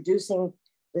 actually producing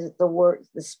the word,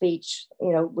 the speech,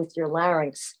 with your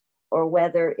larynx, or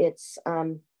whether it's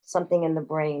something in the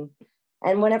brain.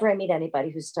 And whenever I meet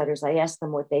anybody who stutters, I ask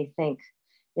them what they think,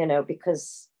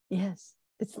 because yes,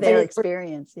 it's their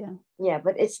experience. Yeah. Yeah,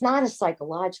 but it's not a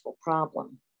psychological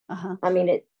problem. Uh-huh. I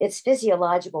mean, it's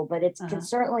physiological, but it can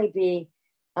certainly be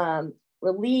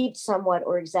relieved somewhat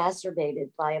or exacerbated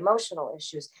by emotional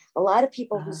issues. A lot of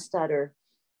people who stutter,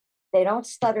 they don't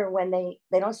stutter when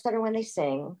they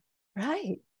sing.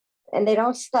 Right. And they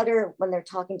don't stutter when they're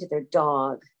talking to their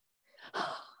dog.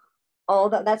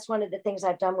 Although that's one of the things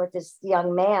I've done with this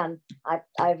young man.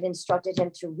 I've instructed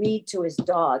him to read to his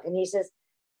dog. And he says,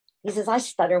 I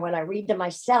stutter when I read to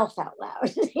myself out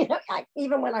loud,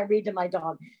 even when I read to my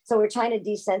dog. So we're trying to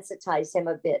desensitize him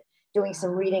a bit doing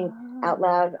some reading out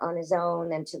loud on his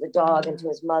own, and to the dog and to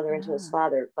his mother and to his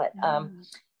father. But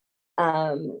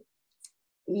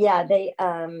yeah, they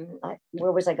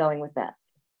where was I going with that?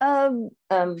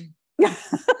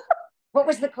 What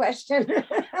was the question?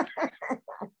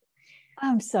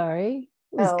 I'm sorry.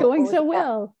 It was going so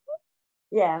well.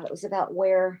 Yeah, it was about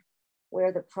where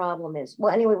the problem is.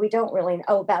 Well, anyway, we don't really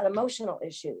know about emotional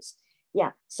issues.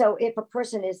 Yeah. So if a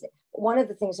person is, one of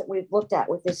the things that we've looked at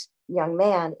with this young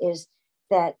man is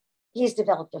that he's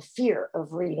developed a fear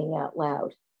of reading out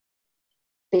loud,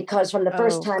 because from the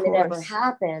first time it ever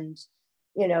happened,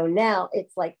 you know, now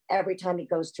it's like every time he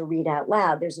goes to read out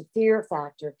loud, there's a fear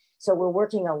factor. So we're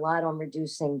working a lot on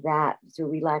reducing that through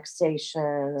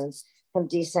relaxation and some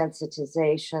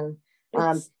desensitization.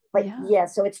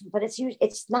 So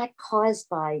it's not caused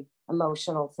by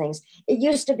emotional things. It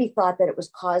used to be thought that it was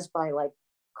caused by like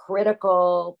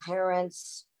critical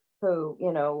parents who,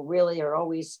 you know, really are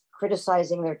always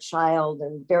criticizing their child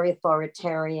and very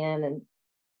authoritarian, and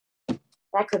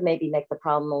that could maybe make the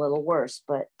problem a little worse,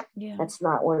 but that's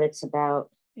not what it's about.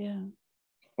 Yeah.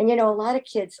 And, you know, a lot of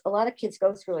kids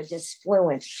go through a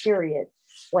disfluent period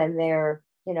when they're,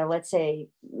 you know, let's say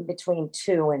between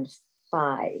 2 and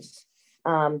 5.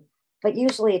 But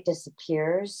usually it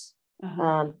disappears.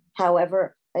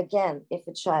 However, again, if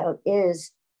a child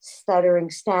is stuttering,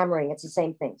 stammering, it's the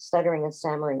same thing. Stuttering and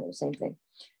stammering are the same thing.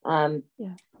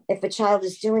 If a child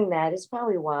is doing that, it's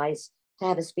probably wise to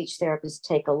have a speech therapist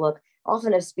take a look.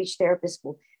 Often a speech therapist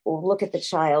will look at the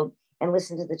child and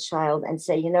listen to the child and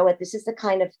say, you know what, this is the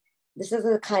kind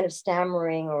of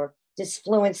stammering or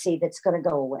disfluency that's going to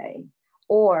go away.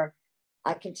 Or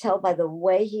I can tell by the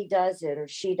way he does it or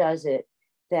she does it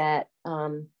that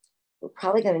we're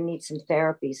probably going to need some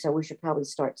therapy. So we should probably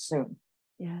start soon.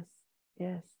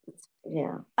 Yes.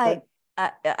 Yeah. I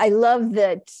love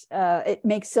that. It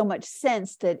makes so much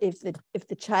sense that if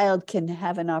the child can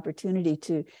have an opportunity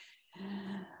to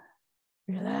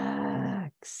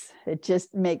relax, it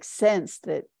just makes sense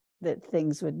that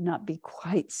things would not be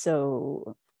quite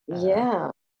so.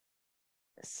 Well,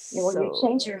 you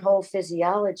change your whole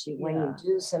physiology when you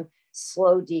do some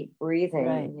slow, deep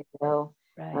breathing, you know,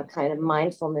 kind of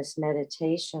mindfulness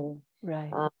meditation.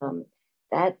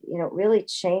 That, you know, really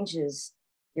changes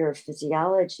your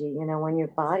physiology. You know, when your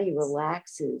body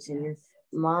relaxes and your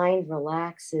mind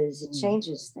relaxes, it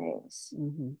changes things.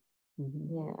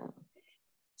 Yeah.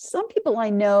 Some people I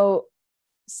know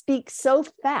speak so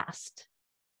fast.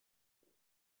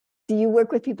 Do you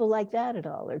work with people like that at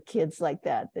all, or kids like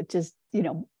that just, you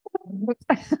know?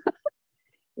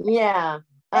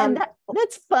 And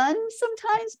that's fun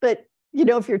sometimes, but you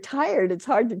know, if you're tired, it's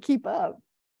hard to keep up.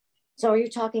 So are you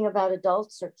talking about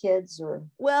adults or kids or?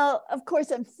 Well, of course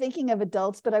I'm thinking of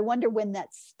adults, but I wonder when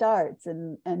that starts,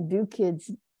 and do kids,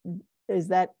 is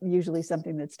that usually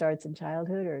something that starts in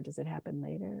childhood, or does it happen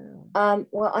later?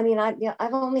 Well, I mean,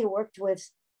 I've only worked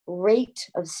with rate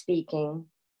of speaking,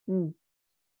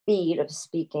 speed of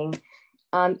speaking,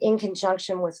 in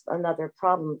conjunction with another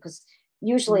problem, because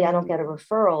usually I don't get a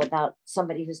referral about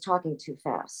somebody who's talking too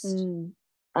fast.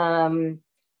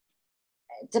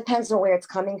 It depends on where it's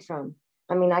coming from.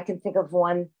 I mean, I can think of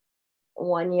one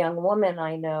young woman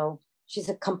I know. She's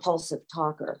a compulsive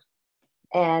talker,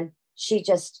 and she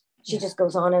just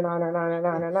goes on and on and on and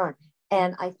on and on.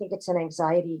 And I think it's an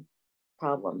anxiety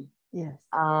problem. Yes.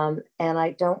 And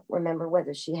I don't remember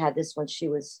whether she had this when she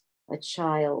was a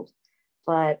child,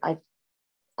 but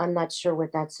I'm not sure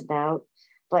what that's about.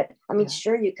 But I mean,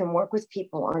 sure, you can work with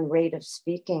people on rate of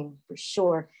speaking for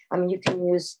sure. I mean, you can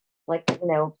use, like, you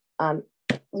know,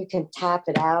 you can tap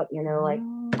it out, you know, like,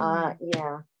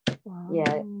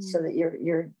 so that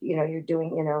you're, you know, you're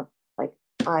doing, you know, like,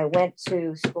 I went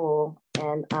to school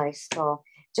and I saw,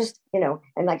 just, you know,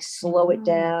 and like slow it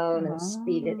down and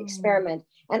speed it, experiment,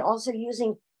 and also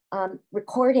using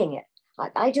recording it.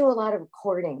 I do a lot of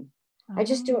recording. I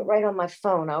just do it right on my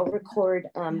phone. I'll record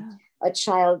a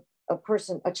child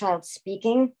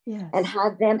speaking and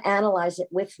have them analyze it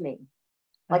with me.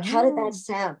 Like, how did that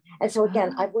sound? And so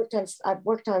again, I've worked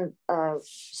on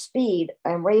speed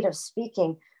and rate of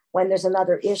speaking when there's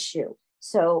another issue.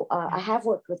 So I have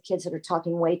worked with kids that are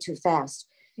talking way too fast.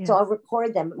 So I'll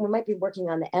record them. We might be working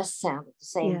on the S sound at the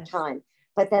same time,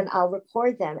 but then I'll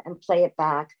record them and play it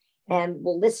back, and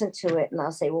we'll listen to it. And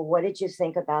I'll say, well, what did you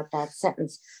think about that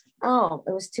sentence? Oh,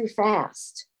 it was too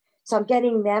fast. So I'm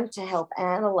getting them to help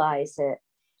analyze it.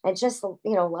 And just,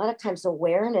 you know, a lot of times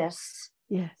awareness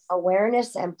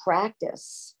and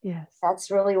practice.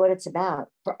 That's really what it's about.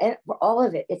 For all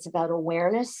of it, it's about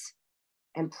awareness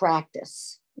and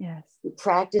practice. You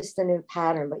practice the new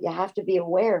pattern, but you have to be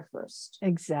aware first.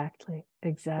 Exactly.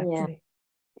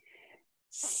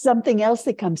 something else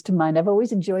that comes to mind. I've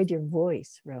always enjoyed your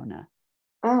voice, Rona.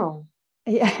 Oh,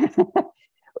 Yeah.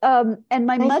 And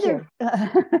my thank mother, you.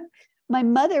 my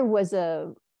mother was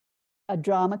a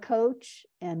drama coach,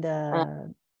 and Uh,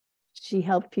 she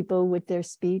helped people with their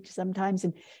speech sometimes,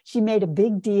 and she made a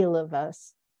big deal of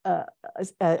us.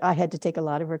 I had to take a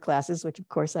lot of her classes, which of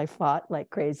course I fought like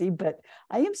crazy, but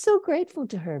I am so grateful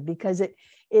to her because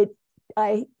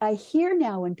I hear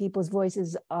now when people's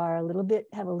voices are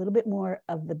have a little bit more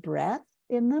of the breath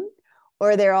in them,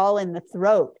 or they're all in the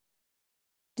throat.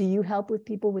 Do you help with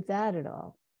people with that at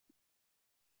all?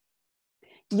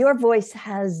 Your voice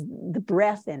has the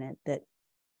breath in it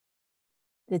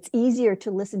that's easier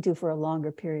to listen to for a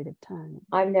longer period of time.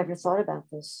 I've never thought about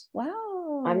this.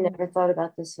 Wow. I've never thought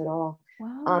about this at all.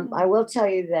 Wow. I will tell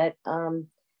you that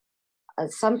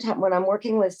sometimes when I'm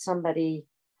working with somebody,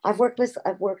 I've worked with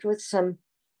some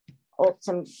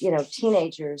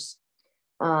teenagers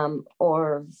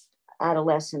or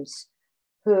adolescents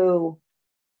who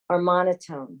are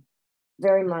monotone,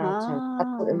 very monotone,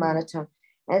 absolutely monotone.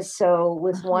 And so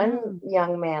with one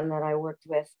young man that I worked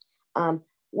with,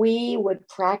 we would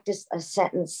practice a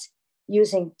sentence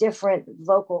using different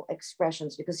vocal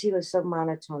expressions because he was so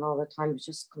monotone all the time. He was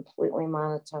just completely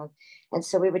monotone. And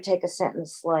so we would take a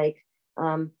sentence like,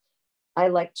 I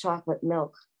like chocolate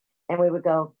milk. And we would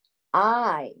go,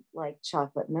 I like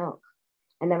chocolate milk.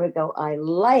 And then we'd go, I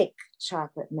like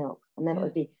chocolate milk. And then it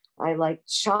would be, I like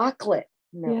chocolate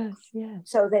milk. Yes.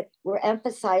 So that we're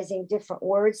emphasizing different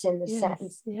words in the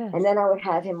sentence. Yes. And then I would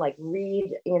have him like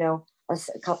read,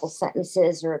 a couple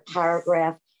sentences or a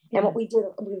paragraph. And what we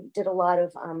did a lot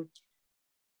of,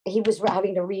 he was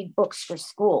having to read books for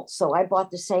school. So I bought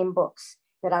the same books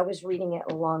that I was reading it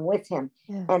along with him.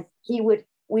 Yes. And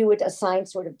we would assign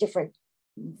sort of different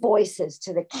voices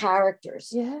to the characters.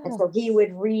 Yes. And so he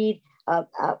would read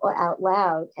out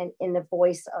loud and in the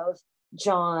voice of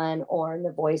John or in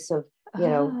the voice of,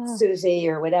 Susie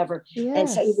or whatever. Yes. And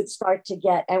so he would start to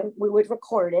get, and we would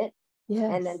record it.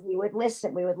 Yes. And then we would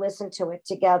listen to it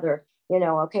together.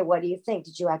 Okay, what do you think?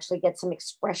 Did you actually get some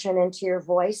expression into your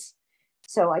voice?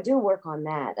 So I do work on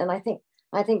that. And I think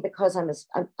because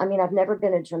I've never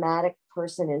been a dramatic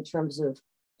person in terms of,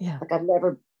 like I've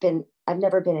never been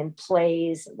in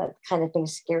plays. That kind of thing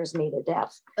scares me to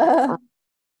death. I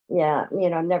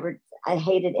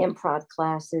hated improv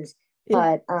classes.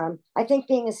 But I think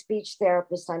being a speech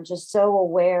therapist, I'm just so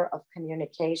aware of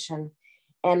communication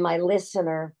and my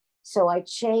listener. So I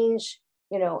change,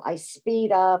 I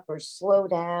speed up or slow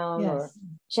down or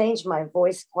change my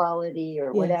voice quality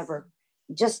or whatever,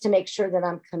 just to make sure that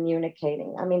I'm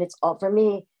communicating. I mean, it's all, for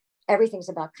me, everything's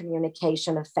about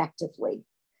communication effectively,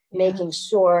 making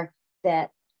sure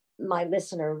that my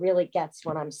listener really gets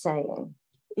what I'm saying.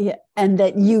 Yeah, and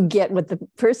that you get what the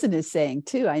person is saying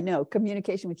too. I know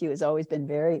communication with you has always been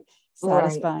very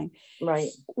satisfying. Right.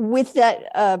 With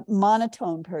that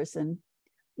monotone person,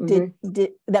 did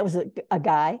that was a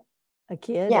guy, a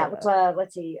kid? Yeah, it was,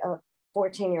 let's see, a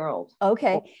 14-year-old.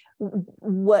 Okay.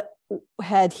 What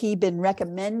had he been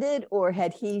recommended, or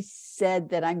had he said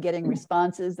that I'm getting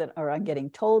responses or I'm getting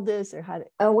told this, or how did...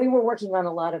 we were working on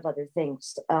a lot of other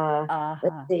things.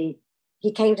 Let's see.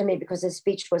 He came to me because his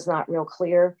speech was not real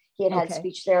clear. He had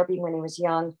speech therapy when he was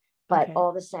young, but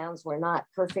all the sounds were not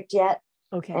perfect yet.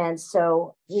 Okay. And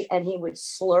so he would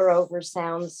slur over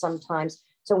sounds sometimes.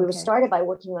 So we started by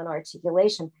working on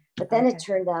articulation, but then it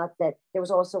turned out that there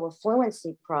was also a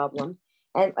fluency problem.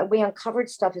 And we uncovered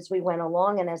stuff as we went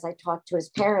along. And as I talked to his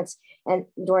parents, and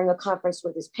during a conference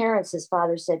with his parents, his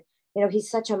father said, he's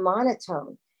such a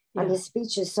monotone. And his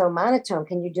speech is so monotone.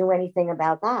 Can you do anything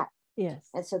about that? Yes.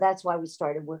 And so that's why we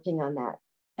started working on that.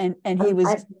 And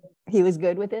he was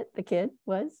good with it. The kid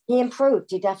was? He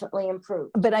improved. He definitely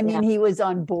improved. But I mean, he was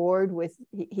on board with,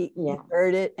 he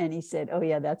heard it and he said, oh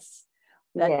yeah,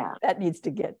 that needs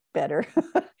to get better.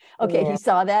 He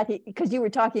saw that because you were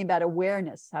talking about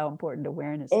awareness, how important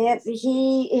awareness is.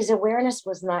 His awareness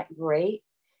was not great.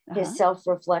 His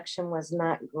self-reflection was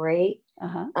not great.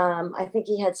 I think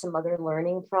he had some other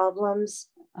learning problems.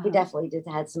 He definitely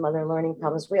had some other learning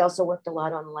problems. We also worked a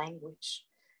lot on language.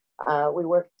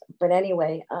 But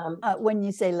anyway. When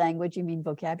you say language, you mean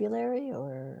vocabulary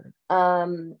or?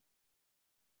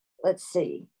 Let's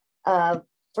see.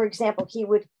 For example, he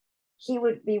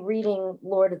would be reading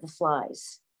Lord of the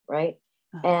Flies, right?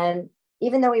 And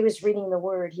even though he was reading the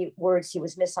words, he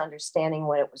was misunderstanding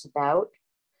what it was about.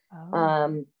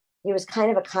 He was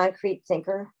kind of a concrete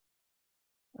thinker.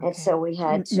 And so we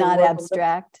had to not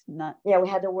abstract, we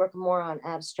had to work more on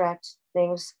abstract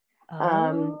things.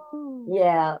 When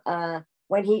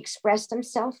he expressed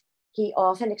himself, he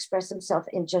often expressed himself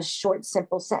in just short,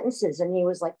 simple sentences. And he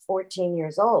was like 14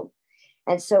 years old.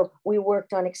 And so we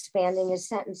worked on expanding his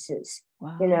sentences.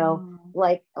 Wow. You know,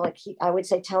 I would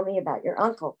say, tell me about your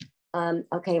uncle.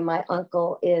 Okay, my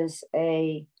uncle is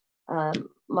an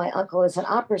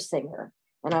opera singer.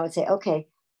 And I would say, okay,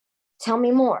 tell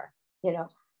me more. You know,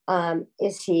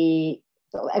 is he,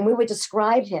 and we would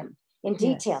describe him in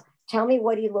detail. Yes. Tell me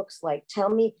what he looks like. Tell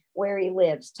me where he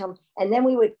lives. And then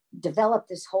we would develop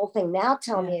this whole thing. Now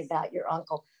tell me about your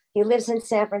uncle. He lives in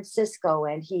San Francisco,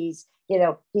 and he's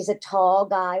a tall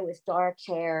guy with dark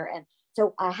hair. And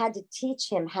so I had to teach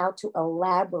him how to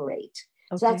elaborate.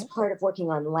 Okay. So that's part of working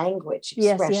on language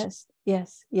expression.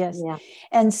 Yes. Yeah.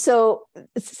 And so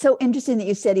it's so interesting that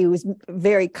you said he was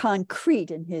very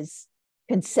concrete in his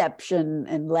conception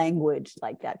and language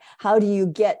like that. How do you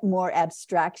get more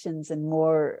abstractions and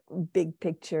more big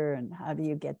picture, and how do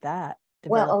you get that?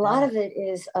 Well, a lot of it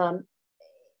is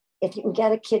if you can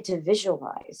get a kid to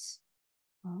visualize.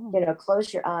 Oh. You know,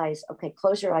 close your eyes. Okay,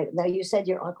 close your eyes. Now, you said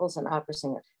your uncle's an opera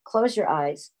singer. Close your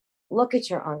eyes. Look at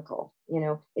your uncle. You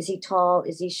know, is he tall?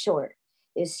 Is he short?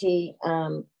 Is he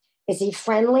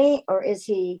friendly, or is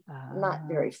he not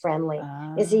very friendly?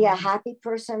 Is he a happy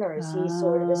person, or is he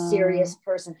sort of a serious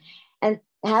person? And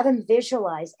have him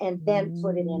visualize, and then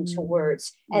put it into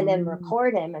words, and then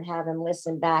record him and have him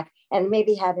listen back, and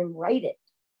maybe have him write it.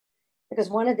 Because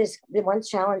the one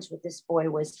challenge with this boy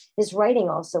was his writing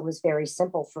also was very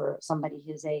simple for somebody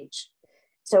his age.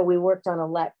 So we worked on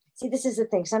see, this is the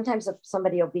thing. Sometimes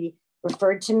somebody will be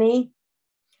referred to me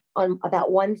about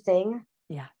one thing.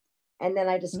 Yeah. And then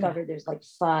I discovered there's like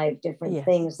 5 different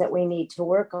things that we need to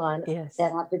work on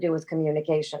that have to do with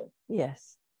communication.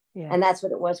 Yes. Yeah. And that's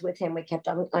what it was with him. We kept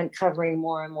uncovering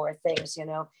more and more things, you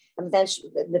know. And then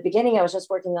in the beginning, I was just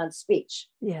working on speech.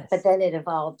 Yes. But then it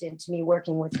evolved into me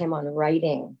working with him on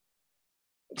writing,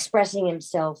 expressing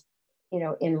himself, you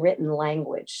know, in written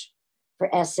language for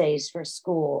essays for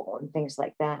school and things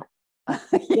like that.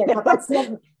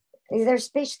 There's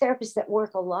speech therapists that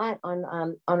work a lot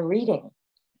on reading.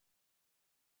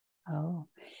 Oh,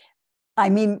 I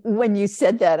mean, when you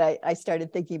said that, I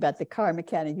started thinking about the car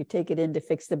mechanic. You take it in to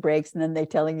fix the brakes, and then they're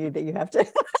telling you that you have to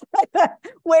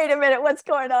wait a minute, what's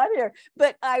going on here?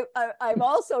 But I'm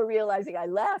also realizing, I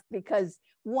laugh because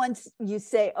once you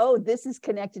say, oh, this is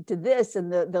connected to this,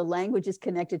 and the language is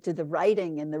connected to the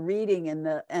writing and the reading and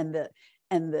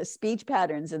the speech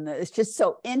patterns, and it's just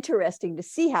so interesting to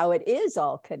see how it is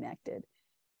all connected.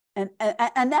 And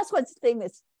that's what's the thing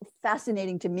that's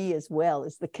fascinating to me as well,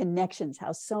 is the connections,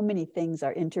 how so many things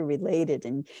are interrelated,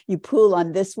 and you pull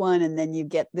on this one, and then you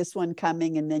get this one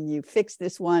coming, and then you fix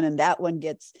this one, and that one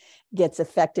gets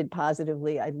affected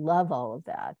positively. I love all of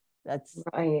that. That's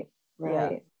right.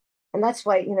 Yeah. And that's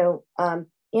why, you know,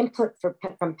 input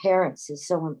from parents is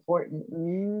so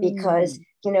important, because,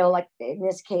 you know, like in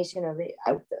this case, you know,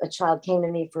 a child came to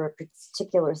me for a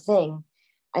particular thing.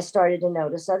 I started to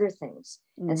notice other things.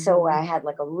 And so I had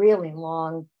like a really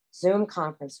long Zoom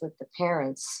conference with the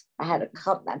parents. I had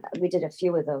we did a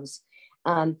few of those.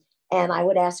 And I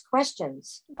would ask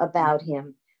questions about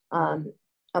him,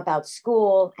 about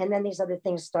school. And then these other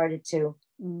things started to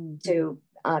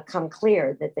come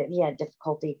clear, that he had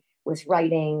difficulty with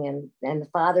writing. And the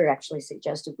father actually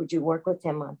suggested, would you work with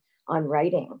him on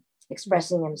writing,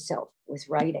 expressing himself with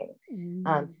writing?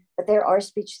 But there are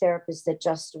speech therapists that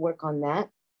just work on that.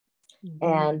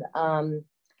 And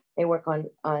they work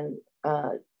on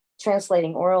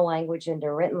translating oral language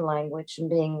into written language, and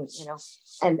being, you know,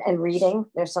 and reading.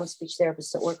 There's some speech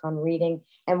therapists that work on reading.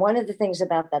 And one of the things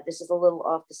about that, this is a little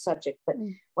off the subject, but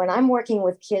when I'm working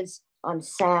with kids on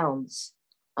sounds,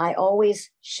 I always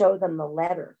show them the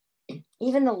letter,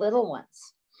 even the little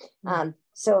ones.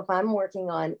 So if I'm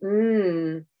working on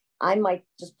I might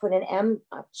just put an M,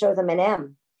 show them an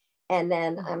M. And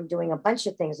then I'm doing a bunch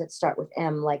of things that start with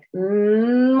M, like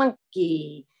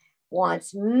monkey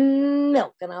wants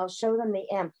milk, and I'll show them the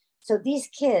M. So these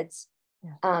kids,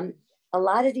 a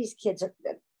lot of these kids,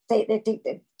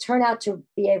 they turn out to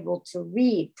be able to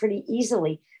read pretty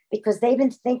easily, because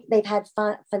they've had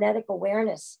phonetic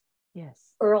awareness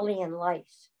early in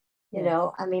life. You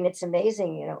know, I mean, it's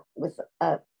amazing, you know, with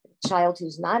a child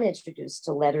who's not introduced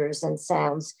to letters and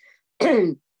sounds,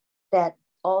 that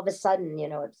all of a sudden, you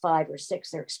know, at 5 or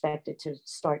 6, they're expected to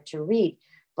start to read.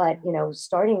 But, you know,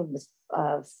 starting with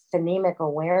phonemic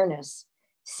awareness,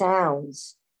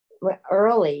 sounds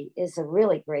early is a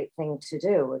really great thing to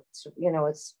do. It's, you know,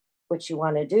 it's what you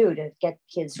want to do to get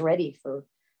kids ready for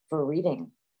reading.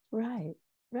 Right.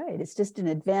 Right. It's just an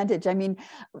advantage. I mean,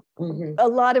 Mm-hmm. a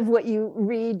lot of what you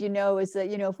read, is that,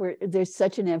 if there's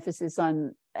such an emphasis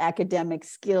on academic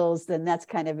skills, then that's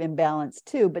kind of imbalanced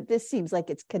too. But this seems like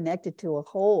it's connected to a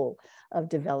whole of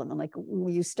development. Like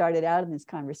you started out in this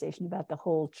conversation about the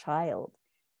whole child,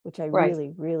 which I Right.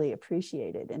 really, really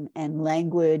appreciated. And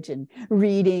language and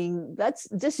reading,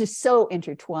 this is so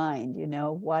intertwined,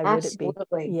 why would it be?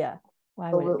 Absolutely. Yeah.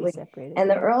 Why would it be separated? And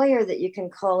the earlier that you can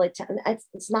call it,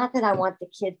 it's not that I want the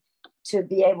kid to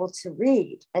be able to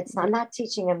read. I'm not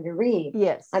teaching them to read.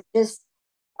 Yes. I'm just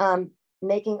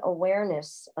making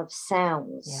awareness of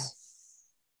sounds. Yes.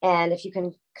 And if you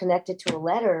can connect it to a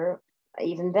letter,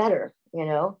 even better,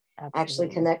 Absolutely. Actually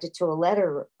connect it to a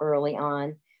letter early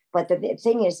on. But the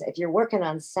thing is, if you're working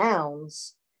on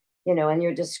sounds, and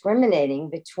you're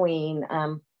discriminating between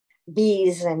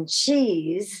bees and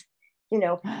cheese,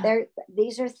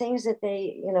 these are things that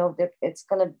they, it's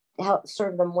going to help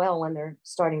serve them well when they're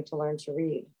starting to learn to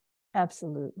read.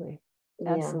 Absolutely.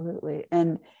 Yeah. Absolutely.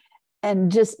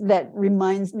 And just that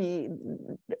reminds me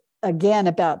again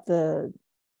about the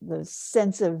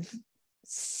sense of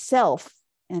self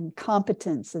and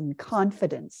competence and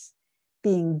confidence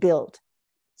being built,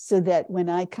 so that when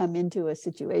I come into a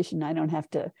situation, I don't have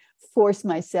to force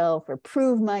myself or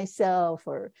prove myself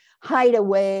or hide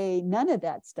away, none of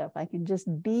that stuff. I can just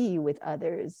be with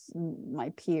others, my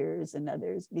peers and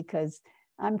others, because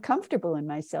I'm comfortable in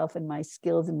myself and my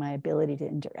skills and my ability to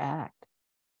interact.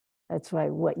 That's why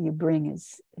what you bring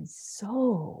is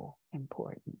so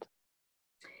important.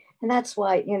 And that's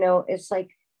why, it's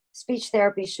like speech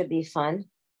therapy should be fun.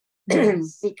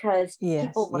 Yes. Because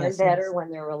people learn better when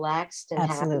they're relaxed and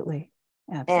Absolutely.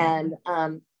 happy. Absolutely.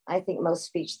 And I think most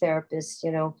speech therapists,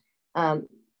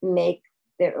 make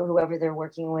whoever they're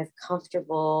working with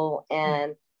comfortable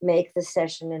and make the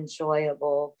session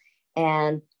enjoyable.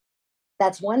 And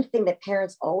that's one thing that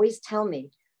parents always tell me.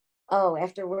 Oh,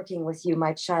 after working with you,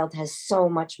 my child has so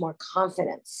much more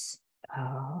confidence.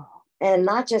 Oh. And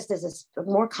not just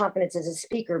more confidence as a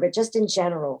speaker, but just in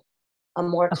general, a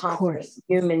more confident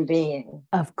human being.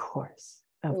 Of course.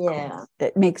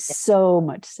 It makes so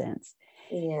much sense.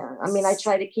 Yeah. I mean, I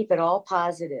try to keep it all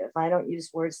positive. I don't use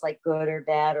words like good or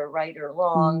bad or right or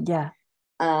wrong. Yeah.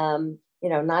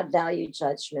 Not value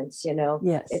judgments,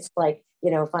 Yes. It's like,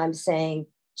 if I'm saying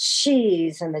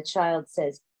cheese and the child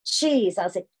says cheese, I'll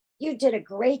say, you did a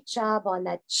great job on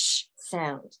that sh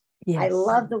sound. Yes. I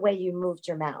love the way you moved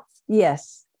your mouth.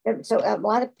 Yes. So a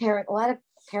lot of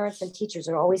parents and teachers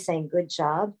are always saying good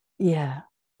job. Yeah.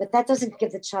 But that doesn't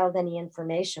give the child any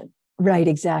information. Right,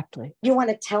 exactly. You want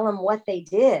to tell them what they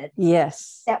did.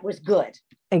 Yes. That was good.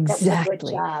 Exactly. That was a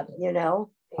good job,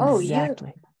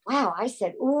 Exactly. Wow, I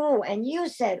said, ooh, and you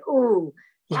said, ooh,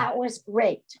 that was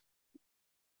great.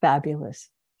 Fabulous.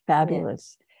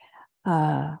 Fabulous.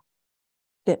 Yeah.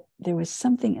 There was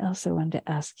something else I wanted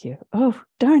to ask you. Oh,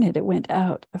 darn it went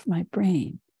out of my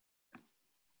brain.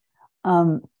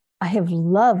 I have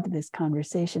loved this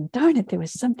conversation. Darn it, there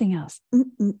was something else.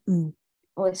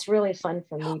 Well, it's really fun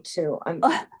for me too.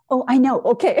 I know.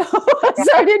 Okay.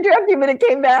 Sorry to interrupt you, but it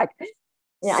came back.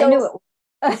 Yeah, I knew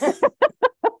it.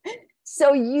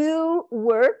 So you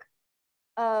work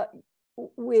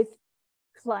with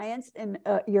clients in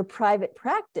your private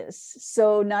practice.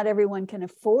 So not everyone can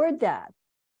afford that,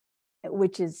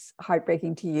 which is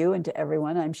heartbreaking to you and to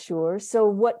everyone, I'm sure. So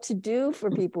what to do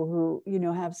for people who,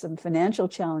 have some financial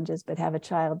challenges, but have a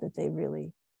child that they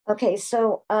really... Okay.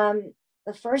 So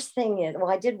the first thing is,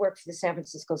 I did work for the San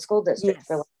Francisco School District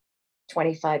for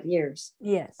 25 years.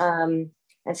 Yes. And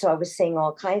so I was seeing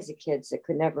all kinds of kids that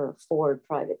could never afford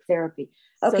private therapy.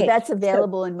 Okay. So that's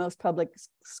available in most public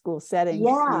school settings,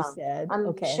 you said.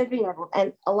 Should be able.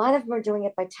 And a lot of them are doing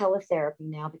it by teletherapy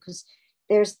now, because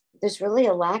there's really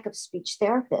a lack of speech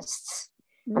therapists.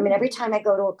 I mean, every time I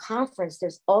go to a conference,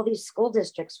 there's all these school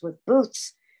districts with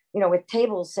booths, with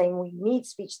tables saying we need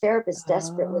speech therapists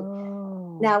desperately.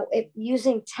 Now, if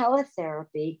using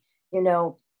teletherapy,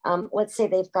 let's say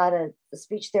they've got a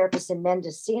speech therapist in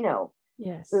Mendocino,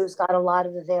 who's got a lot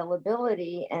of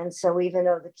availability. And so even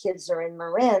though the kids are in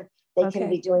Marin, they can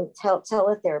be doing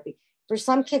teletherapy. For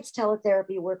some kids,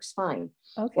 teletherapy works fine.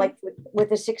 Like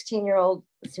with a 16-year-old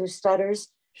who stutters,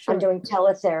 I'm doing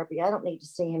teletherapy. I don't need to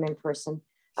see him in person.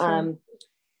 And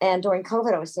during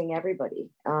COVID, I was seeing everybody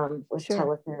with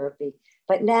teletherapy.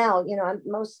 But now,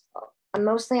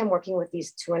 I'm working with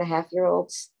these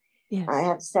 2.5-year-olds. Yes. I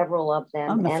have several of them.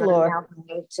 On the floor. I'm now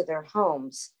going to their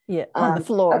homes. Yeah, on the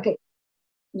floor. Okay.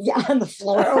 Yeah, on the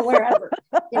floor or wherever,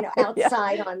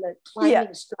 outside on the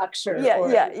climbing structure.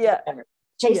 Whatever,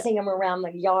 chasing them around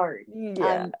the yard.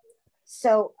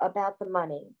 So about the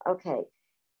money. Okay.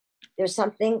 there's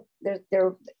something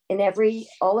there in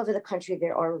all over the country,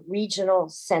 there are regional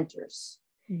centers.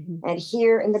 Mm-hmm. And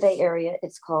here in the Bay Area,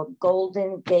 it's called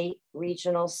Golden Gate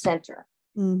Regional Center.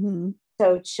 Mm-hmm.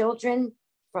 So children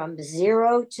from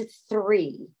 0 to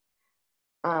 3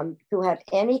 who have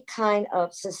any kind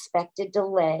of suspected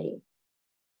delay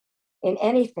in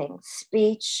anything,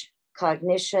 speech,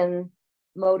 cognition,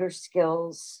 motor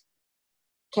skills,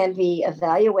 can be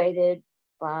evaluated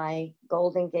by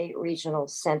Golden Gate Regional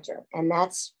Center, and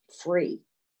that's free.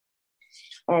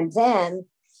 And then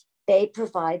they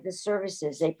provide the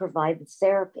services, they provide the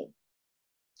therapy.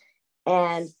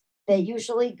 And they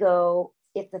usually go,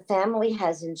 if the family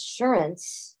has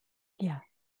insurance,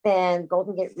 then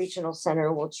Golden Gate Regional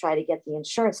Center will try to get the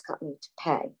insurance company to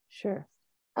pay. Sure.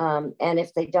 And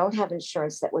if they don't have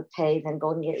insurance that would pay, then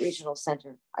Golden Gate Regional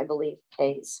Center, I believe,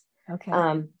 pays. Okay.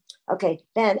 Okay.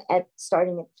 Then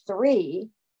starting at 3,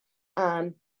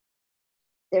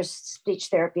 there's speech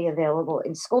therapy available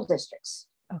in school districts.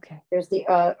 Okay. There's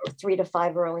the 3 to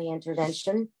 5 early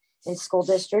intervention in school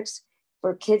districts.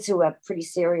 For kids who have pretty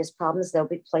serious problems, they'll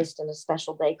be placed in a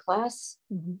special day class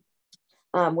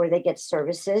where they get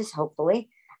services, hopefully.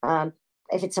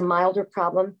 If it's a milder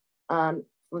problem,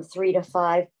 from 3 to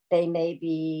 5, they may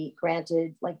be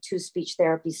granted like 2 speech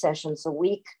therapy sessions a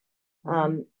week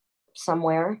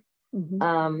somewhere.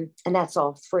 And that's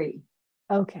all free.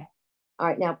 Okay. All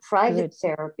right. Now, private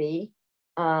therapy,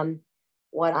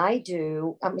 what I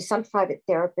do, some private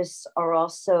therapists are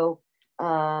also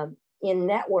in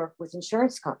network with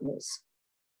insurance companies.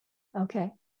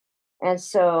 Okay. And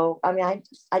so, I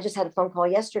just had a phone call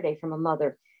yesterday from a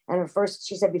mother, and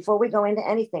she said, before we go into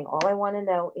anything, all I want to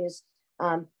know is,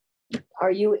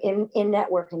 are you in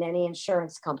network in any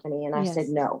insurance company? And I said,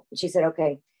 no. She said,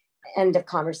 okay, end of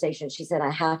conversation. She said,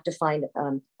 I have to find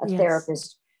a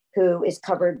therapist who is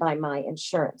covered by my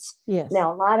insurance. Yes.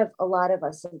 Now, a lot of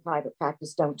us in private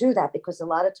practice don't do that because a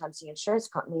lot of times the insurance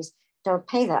companies don't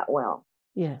pay that well.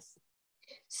 Yes.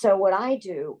 So what I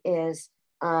do is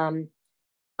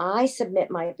I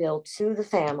submit my bill to the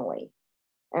family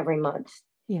every month.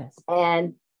 Yes.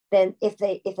 And then if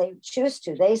they choose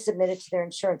to, they submit it to their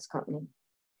insurance company.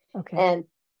 Okay. And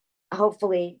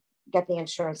hopefully get the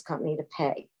insurance company to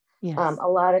pay. Yes. A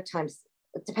lot of times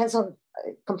it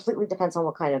completely depends on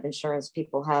what kind of insurance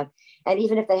people have. And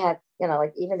even if they have,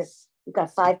 even if you've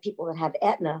got 5 people that have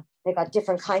Aetna, they've got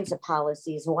different kinds of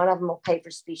policies. One of them will pay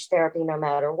for speech therapy no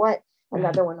matter what.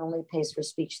 Another one only pays for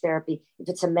speech therapy if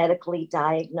it's a medically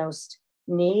diagnosed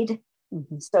need.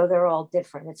 So they're all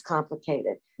different. It's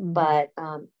complicated. But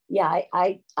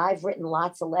I've written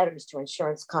lots of letters to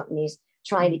insurance companies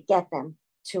trying to get them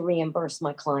to reimburse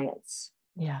my clients.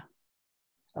 Yeah.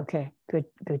 Okay. Good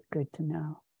to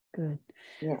know. Good.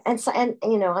 Yeah.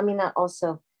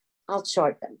 Also, I'll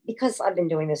charge them because I've been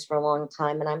doing this for a long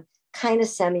time and I'm kind of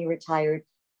semi-retired.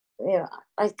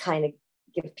 I kind of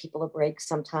give people a break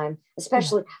sometime,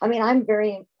 especially, I'm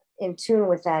very in tune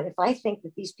with that. If I think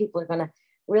that these people are going to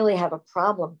really have a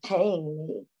problem paying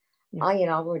me,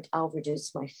 I'll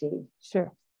reduce my fee.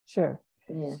 Sure.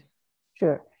 Yeah.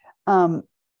 Sure.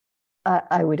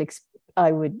 I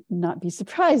would not be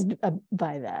surprised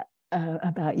by that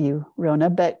about you, Rona,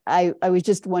 but I was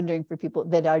just wondering for people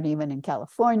that aren't even in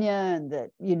California and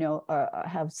that,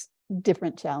 have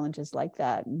different challenges like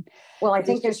that. And well, I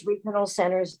think there's regional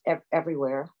centers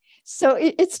everywhere. So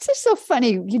it's just so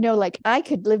funny, like I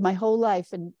could live my whole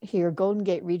life and hear Golden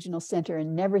Gate Regional Center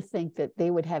and never think that they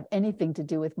would have anything to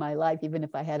do with my life, even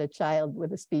if I had a child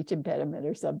with a speech impediment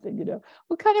or something.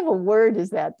 What kind of a word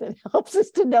is that helps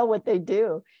us to know what they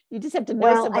do? You just have to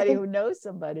know somebody who knows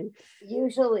somebody.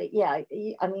 Usually, yeah.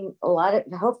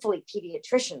 Hopefully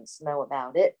pediatricians know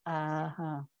about it.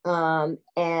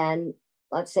 And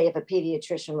let's say if a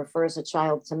pediatrician refers a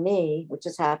child to me, which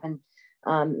has happened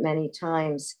many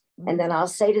times, and then I'll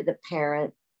say to the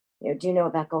parent, do you know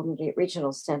about Golden Gate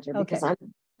Regional Center? Because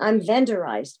I'm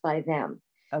vendorized by them.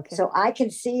 Okay. So I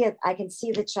can see it. I can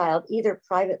see the child either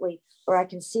privately or I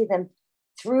can see them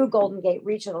through Golden Gate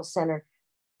Regional Center,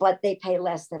 but they pay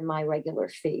less than my regular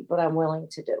fee, but I'm willing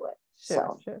to do it.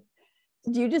 Sure.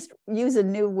 Did you just use a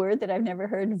new word that I've never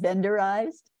heard,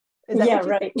 vendorized? Yeah,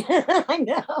 right. I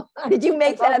know. Did you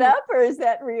make that up or is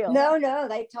that real? No,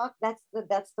 they talk. That's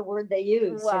the word they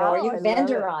use. Wow, are you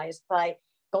vendorized by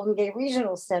Golden Gate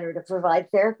Regional Center to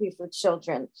provide therapy for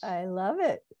children? I love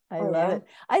it.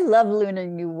 I love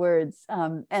learning new words.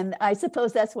 And I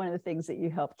suppose that's one of the things that you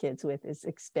help kids with is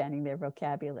expanding their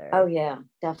vocabulary. Oh yeah,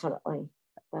 definitely.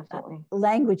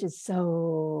 Language is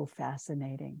so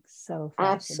fascinating.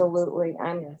 Absolutely.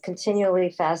 I'm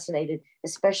continually fascinated,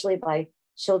 especially by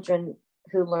children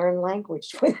who learn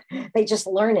language. They just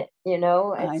learn it, it's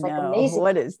like amazing.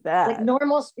 What is that? Like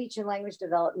normal speech and language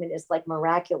development is like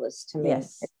miraculous to me.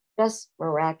 Yes. It's just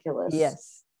miraculous.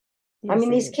 Yes. I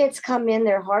mean, these kids come in,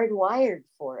 they're hardwired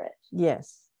for it.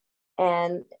 Yes.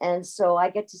 And so I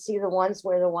get to see the ones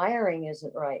where the wiring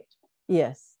isn't right.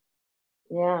 Yes.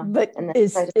 Yeah. But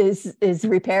is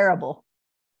repairable.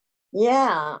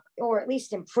 Yeah. Or at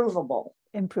least improvable.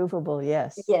 Improvable,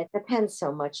 yes. Yeah, it depends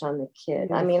so much on the kid.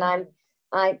 Yes. I mean,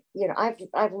 I've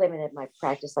limited my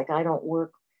practice. Like I don't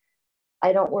work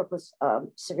with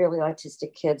severely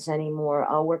autistic kids anymore.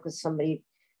 I'll work with somebody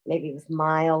maybe with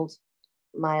mild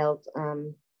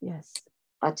yes,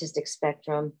 autistic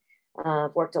spectrum.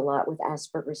 I've worked a lot with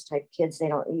Asperger's type kids. They're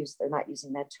not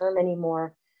using that term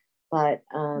anymore, but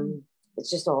it's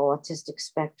just all autistic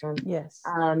spectrum. Yes.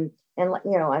 And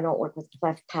I don't work with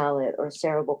cleft palate or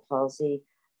cerebral palsy.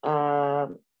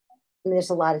 There's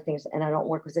a lot of things, and I don't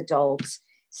work with adults.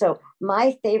 So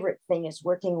my favorite thing is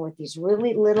working with these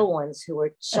really little ones who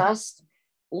are just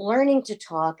learning to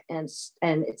talk, and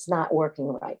it's not working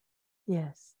right.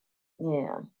 Yes.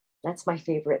 Yeah, that's my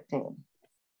favorite thing.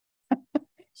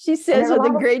 She says with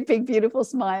a great big beautiful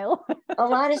smile. A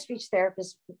lot of speech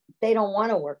therapists, they don't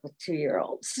want to work with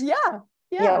 2-year-olds.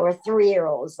 Yeah, or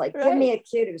 3-year-olds. Like, right. Give me a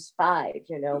kid who's 5,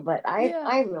 but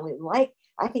I really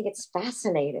I think it's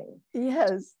fascinating.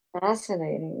 Yes.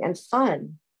 Fascinating and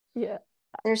fun. Yeah.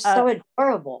 They're so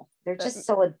adorable. They're just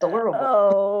so adorable.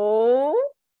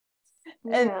 Oh.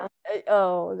 Yeah.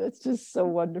 And that's just so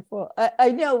wonderful.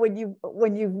 I know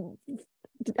when you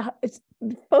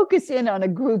focus in on a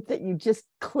group that you just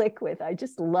click with. I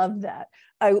just love that.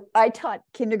 I taught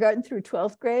kindergarten through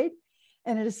 12th grade.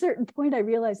 And at a certain point, I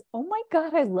realized, oh my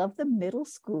God, I love the middle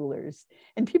schoolers.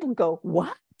 And people go,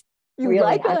 what? You really?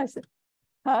 Like it? I said,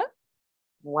 huh?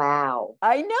 Wow.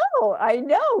 I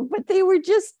know. But they were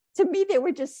just, to me, they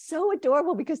were just so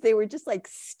adorable because they were just like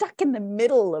stuck in the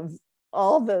middle of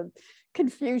all the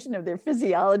confusion of their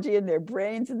physiology and their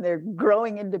brains and their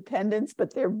growing independence,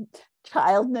 but their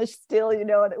childness still, and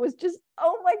it was just,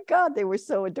 oh my God, they were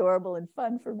so adorable and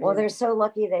fun for me. Well, they're so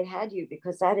lucky they had you,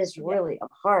 because that is really a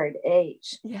hard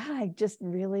age. Yeah, I just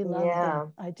really loved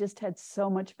them. I just had so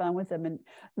much fun with them and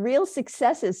real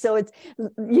successes. So it's,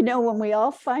 when we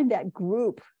all find that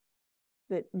group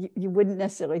that you wouldn't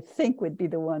necessarily think would be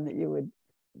the one that you would,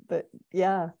 but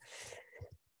yeah.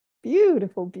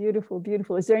 Beautiful, beautiful,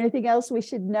 beautiful. Is there anything else we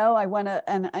should know? I want to,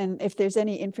 and if there's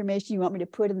any information you want me to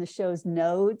put in the show's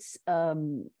notes,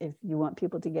 if you want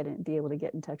people to be able to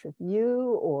get in touch with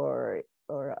you or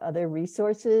other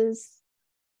resources.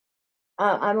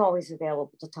 I'm always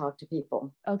available to talk to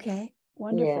people. Okay,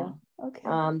 wonderful. Yeah.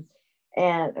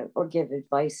 Okay. Or give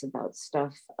advice about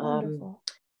stuff. Wonderful.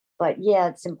 But yeah,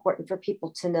 it's important for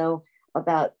people to know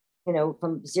about,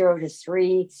 from 0 to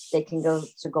 3, they can go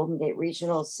to Golden Gate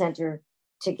Regional Center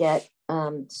to get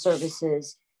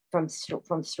services. From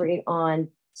 3 on,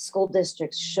 school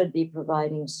districts should be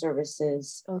providing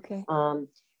services. Okay.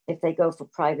 If they go for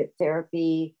private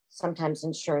therapy, sometimes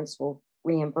insurance will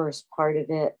reimburse part of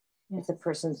it. Yes. If the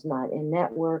person's not in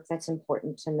network, that's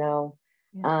important to know.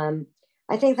 Yeah.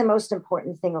 I think the most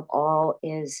important thing of all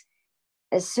is,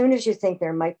 as soon as you think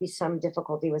there might be some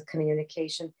difficulty with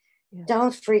communication,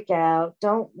 don't freak out.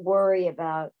 Don't worry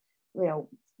about,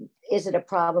 is it a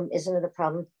problem? Isn't it a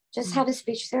problem? Just have a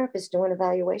speech therapist do an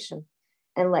evaluation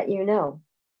and let you know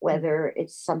whether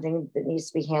it's something that needs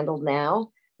to be handled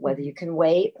now, whether you can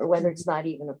wait, or whether it's not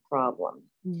even a problem.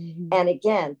 Mm-hmm. And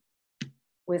again,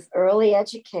 with early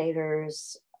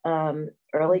educators,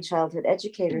 early childhood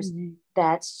educators,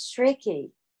 that's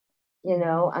tricky.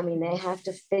 I mean, they have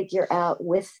to figure out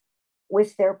with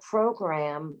their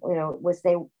program,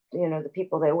 the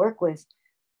people they work with,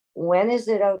 when is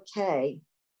it okay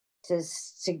to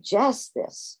suggest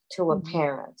this to a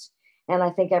parent? And I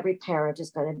think every parent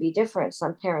is going to be different.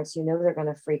 Some parents, they're going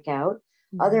to freak out.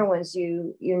 Other ones,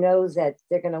 that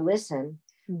they're going to listen.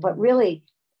 But really,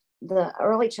 the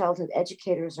early childhood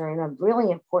educators are in a really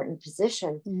important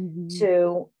position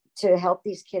to help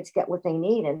these kids get what they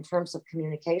need in terms of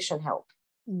communication help.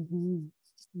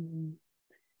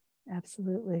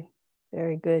 Absolutely.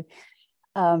 Very good.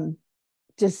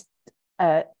 Just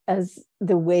as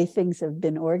the way things have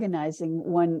been organizing,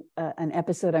 an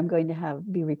episode I'm going to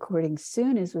be recording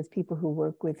soon is with people who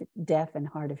work with deaf and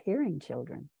hard of hearing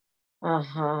children.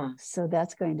 So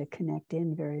that's going to connect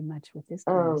in very much with this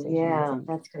conversation. Oh yeah,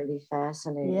 that's going to be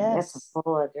fascinating. Yes. That's a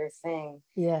whole other thing.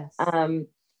 Yes.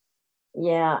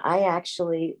 Yeah,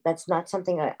 that's not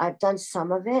something I've done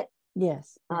some of it.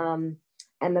 Yes.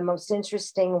 And the most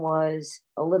interesting was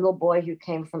a little boy who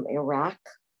came from Iraq.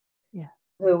 Yeah.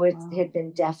 had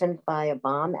been deafened by a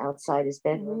bomb outside his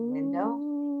bedroom window.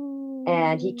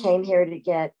 And he came here to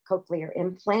get cochlear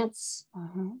implants,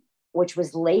 which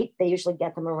was late. They usually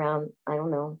get them around, I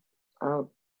don't know,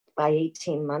 by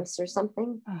 18 months or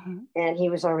something. And he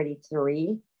was already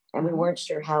 3, and we weren't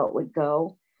sure how it would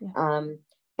go.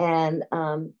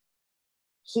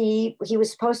 He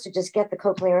was supposed to just get the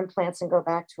cochlear implants and go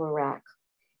back to Iraq.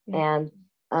 And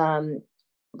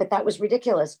but that was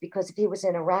ridiculous, because if he was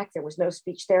in Iraq, there was no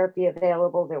speech therapy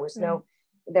available. There was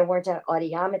there weren't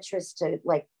audiometrists to,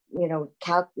 like, you know,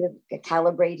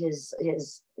 calibrate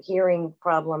his hearing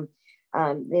problem.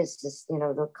 There's just, you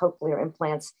know, the cochlear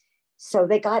implants. So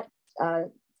they got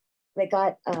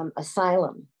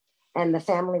asylum, and the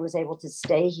family was able to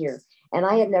stay here. And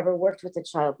I had never worked with a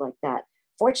child like that.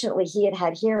 Fortunately, he had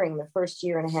had hearing the first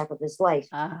year and a half of his life.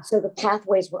 So the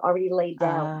pathways were already laid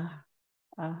down,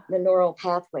 the neural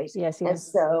pathways. And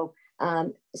so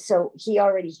he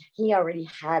already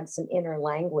had some inner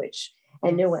language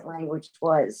and knew what language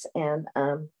was. And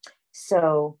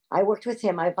so I worked with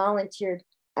him. I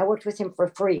worked with him for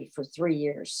free for 3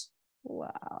 years.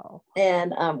 Wow.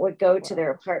 And would go to their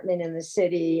apartment in the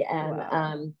city.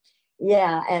 And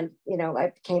and, you know, I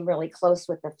became really close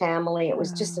with the family. It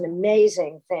was just an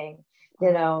amazing thing,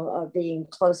 you know, being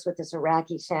close with this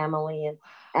Iraqi family. And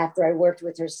after I worked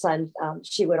with her son,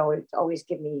 she would always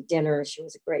give me dinner. She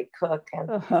was a great cook. And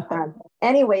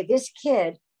anyway, this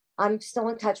kid, I'm still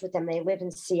in touch with them. They live in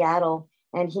Seattle,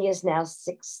 and he is now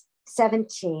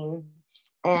 17,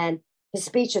 and his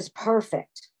speech is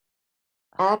perfect.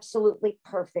 Absolutely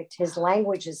perfect. His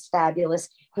language is fabulous.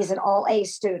 He's an all-A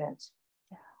student.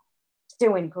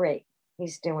 Doing great.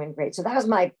 He's doing great. So that was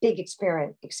my big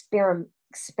experience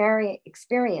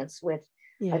with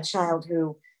a child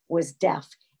who was deaf,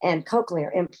 and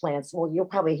cochlear implants. Well, you'll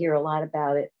probably hear a lot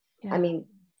about it. I mean,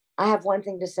 I have one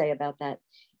thing to say about that.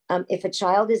 If a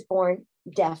child is born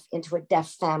deaf into a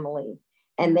deaf family,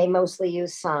 and they mostly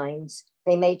use signs,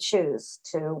 they may choose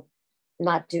to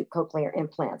not do cochlear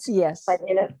implants. But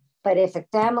if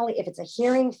it's a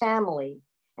hearing family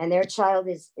and their child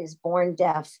is born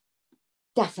deaf,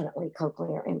 definitely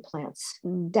cochlear implants.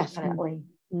 Definitely.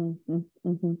 Yeah.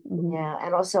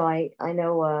 And also I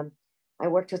know I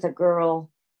worked with a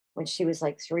girl when she was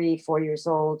like 3-4 years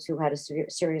old who had a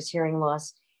serious hearing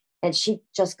loss, and she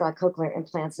just got cochlear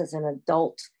implants as an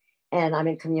adult. And I'm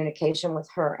in communication with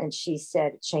her, and she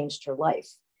said it changed her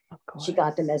life. She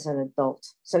got them as an adult.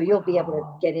 So you'll be able to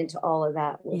get into all of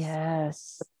that with the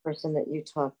person that you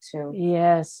talk to.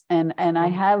 Yes. And I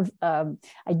have, I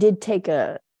did take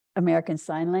a American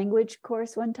Sign Language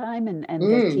course one time, and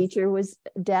the teacher was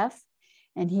deaf.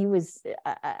 And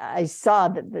I saw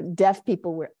that the deaf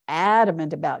people were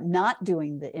adamant about not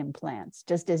doing the implants,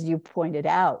 just as you pointed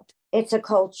out. It's a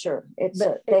culture.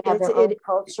 They have their own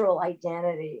cultural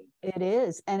identity. It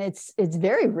is. And it's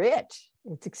very rich.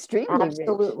 It's extremely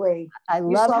Absolutely rich. I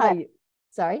love how you,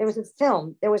 sorry? There was a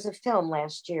film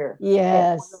last year.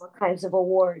 Yes. It won all kinds of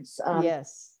awards.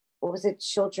 Yes. What was it?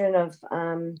 Children of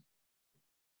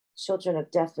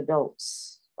deaf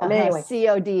adults. Anyway.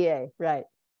 CODA, right.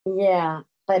 Yeah.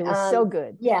 But it was so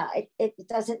good. Yeah, it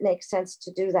doesn't make sense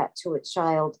to do that to a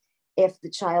child if the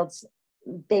child's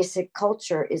basic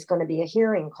culture is going to be a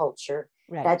hearing culture.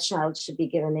 Right. That child should be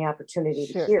given the opportunity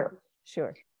to hear.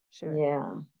 Sure.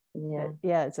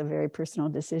 Yeah, it's a very personal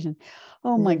decision.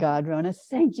 Oh my God, Rona,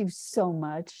 thank you so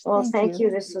much. Well, thank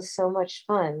you. This was so much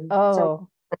fun. So,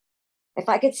 if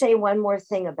I could say one more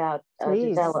thing about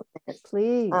development,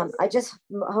 please. I just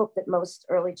hope that most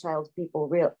early childhood people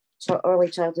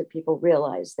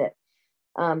realize that,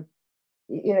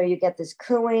 you know, you get this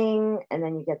cooing, and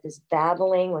then you get this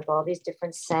babbling with all these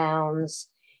different sounds,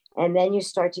 and then you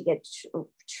start to get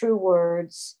true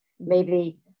words,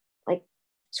 maybe like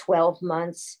 12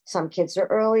 months. Some kids are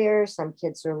earlier, some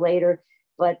kids are later,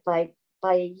 but by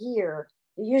a year,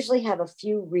 you usually have a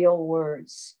few real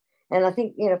words. And I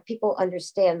think, you know, people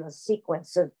understand the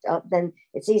sequence of then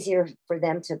it's easier for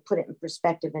them to put it in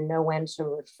perspective and know when to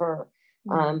refer.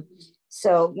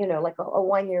 So, you know, like a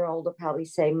 1-year-old will probably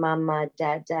say mama,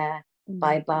 dada,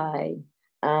 bye-bye.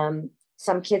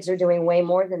 Some kids are doing way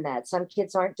more than that. Some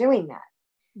kids aren't doing that.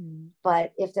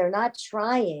 But if they're not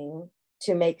trying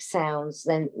to make sounds,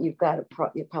 then you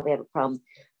probably have a problem.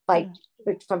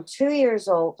 From 2 years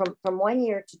old, from 1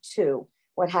 year to 2,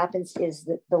 what happens is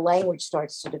that the language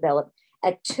starts to develop.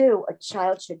 At 2, a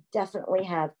child should definitely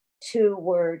have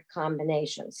 2-word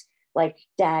combinations, like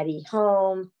daddy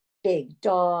home, big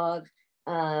dog,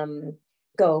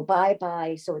 go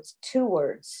bye-bye. So it's 2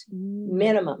 words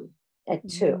minimum at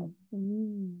 2.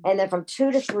 And then from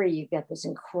 2 to 3, you get this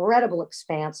incredible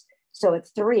expanse. So at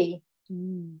 3,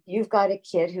 You've got a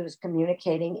kid who's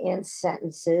communicating in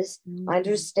sentences,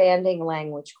 understanding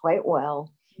language quite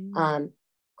well,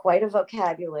 quite a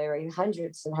vocabulary,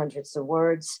 hundreds and hundreds of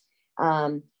words,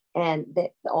 and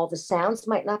that all the sounds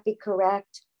might not be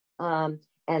correct, and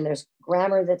there's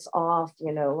grammar that's off,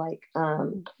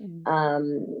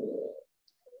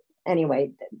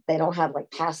 anyway, they don't have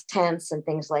like past tense and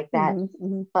things like that,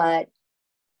 but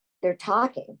they're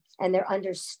talking and they're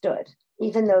understood,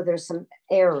 even though there's some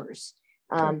errors.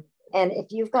 And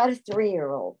if you've got a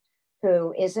 3-year-old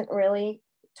who isn't really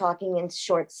talking in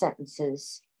short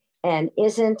sentences and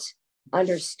isn't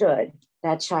understood,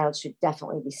 that child should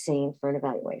definitely be seen for an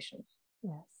evaluation.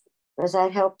 Yes. Does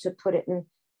that help to put it in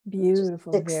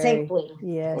beautiful, succinctly?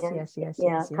 Yes.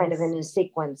 Kind of in a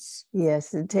sequence.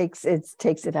 Yes, it takes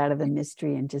it out of the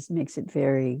mystery and just makes it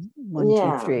very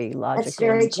 1, 2, 3 logical. It's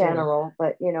very general,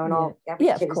 but and all every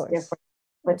kid is different.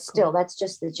 But still, that's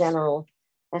just the general.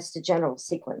 That's the general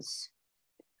sequence.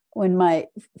 When my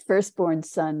firstborn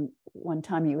son, one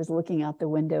time he was looking out the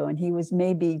window and he was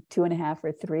maybe 2.5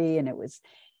 or 3, and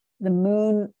the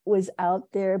moon was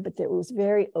out there, but it was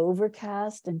very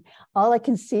overcast, and all I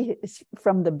can see is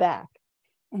from the back.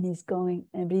 And he's going,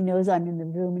 and he knows I'm in the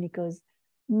room, and he goes,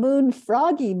 "Moon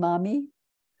froggy, mommy."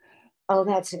 Oh,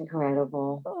 that's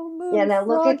incredible. Oh, moon now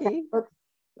froggy.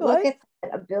 Look at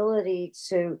that ability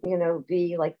to,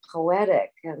 be like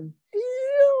poetic and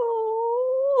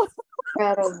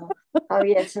incredible. Oh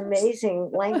yeah, it's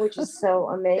amazing. Language is so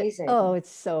amazing. Oh, it's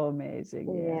so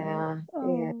amazing. Yeah.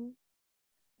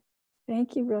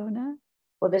 Thank you, Rona.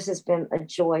 Well, this has been a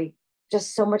joy.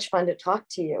 Just so much fun to talk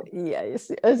to you.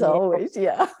 Yes, as always.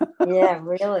 Yeah. Yeah,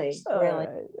 really. All right.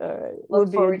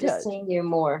 Look forward to seeing you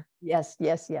more. Yes.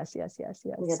 Yeah,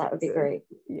 that would be great.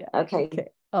 Yeah. Okay.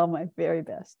 Oh, my very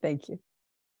best. Thank you.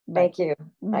 Thank you.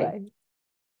 Bye.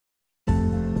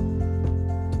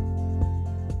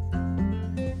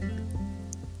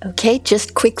 Okay,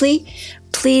 just quickly,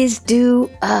 please do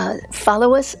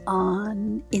follow us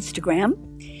on Instagram.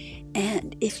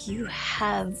 And if you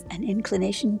have an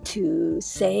inclination to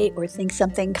say or think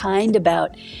something kind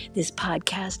about this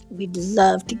podcast, we'd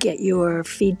love to get your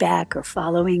feedback or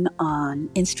following on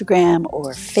Instagram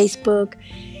or Facebook,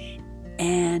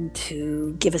 and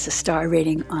to give us a star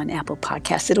rating on Apple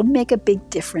Podcasts. It'll make a big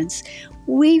difference.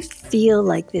 We feel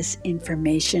like this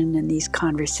information and these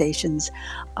conversations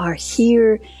are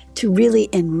here to really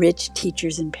enrich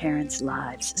teachers' and parents'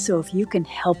 lives. So if you can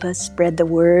help us spread the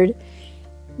word,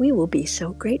 we will be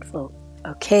so grateful.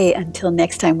 Okay, until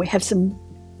next time, we have some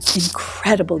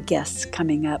incredible guests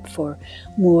coming up for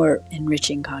more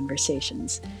enriching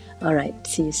conversations. All right,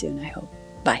 see you soon, I hope.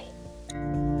 Bye.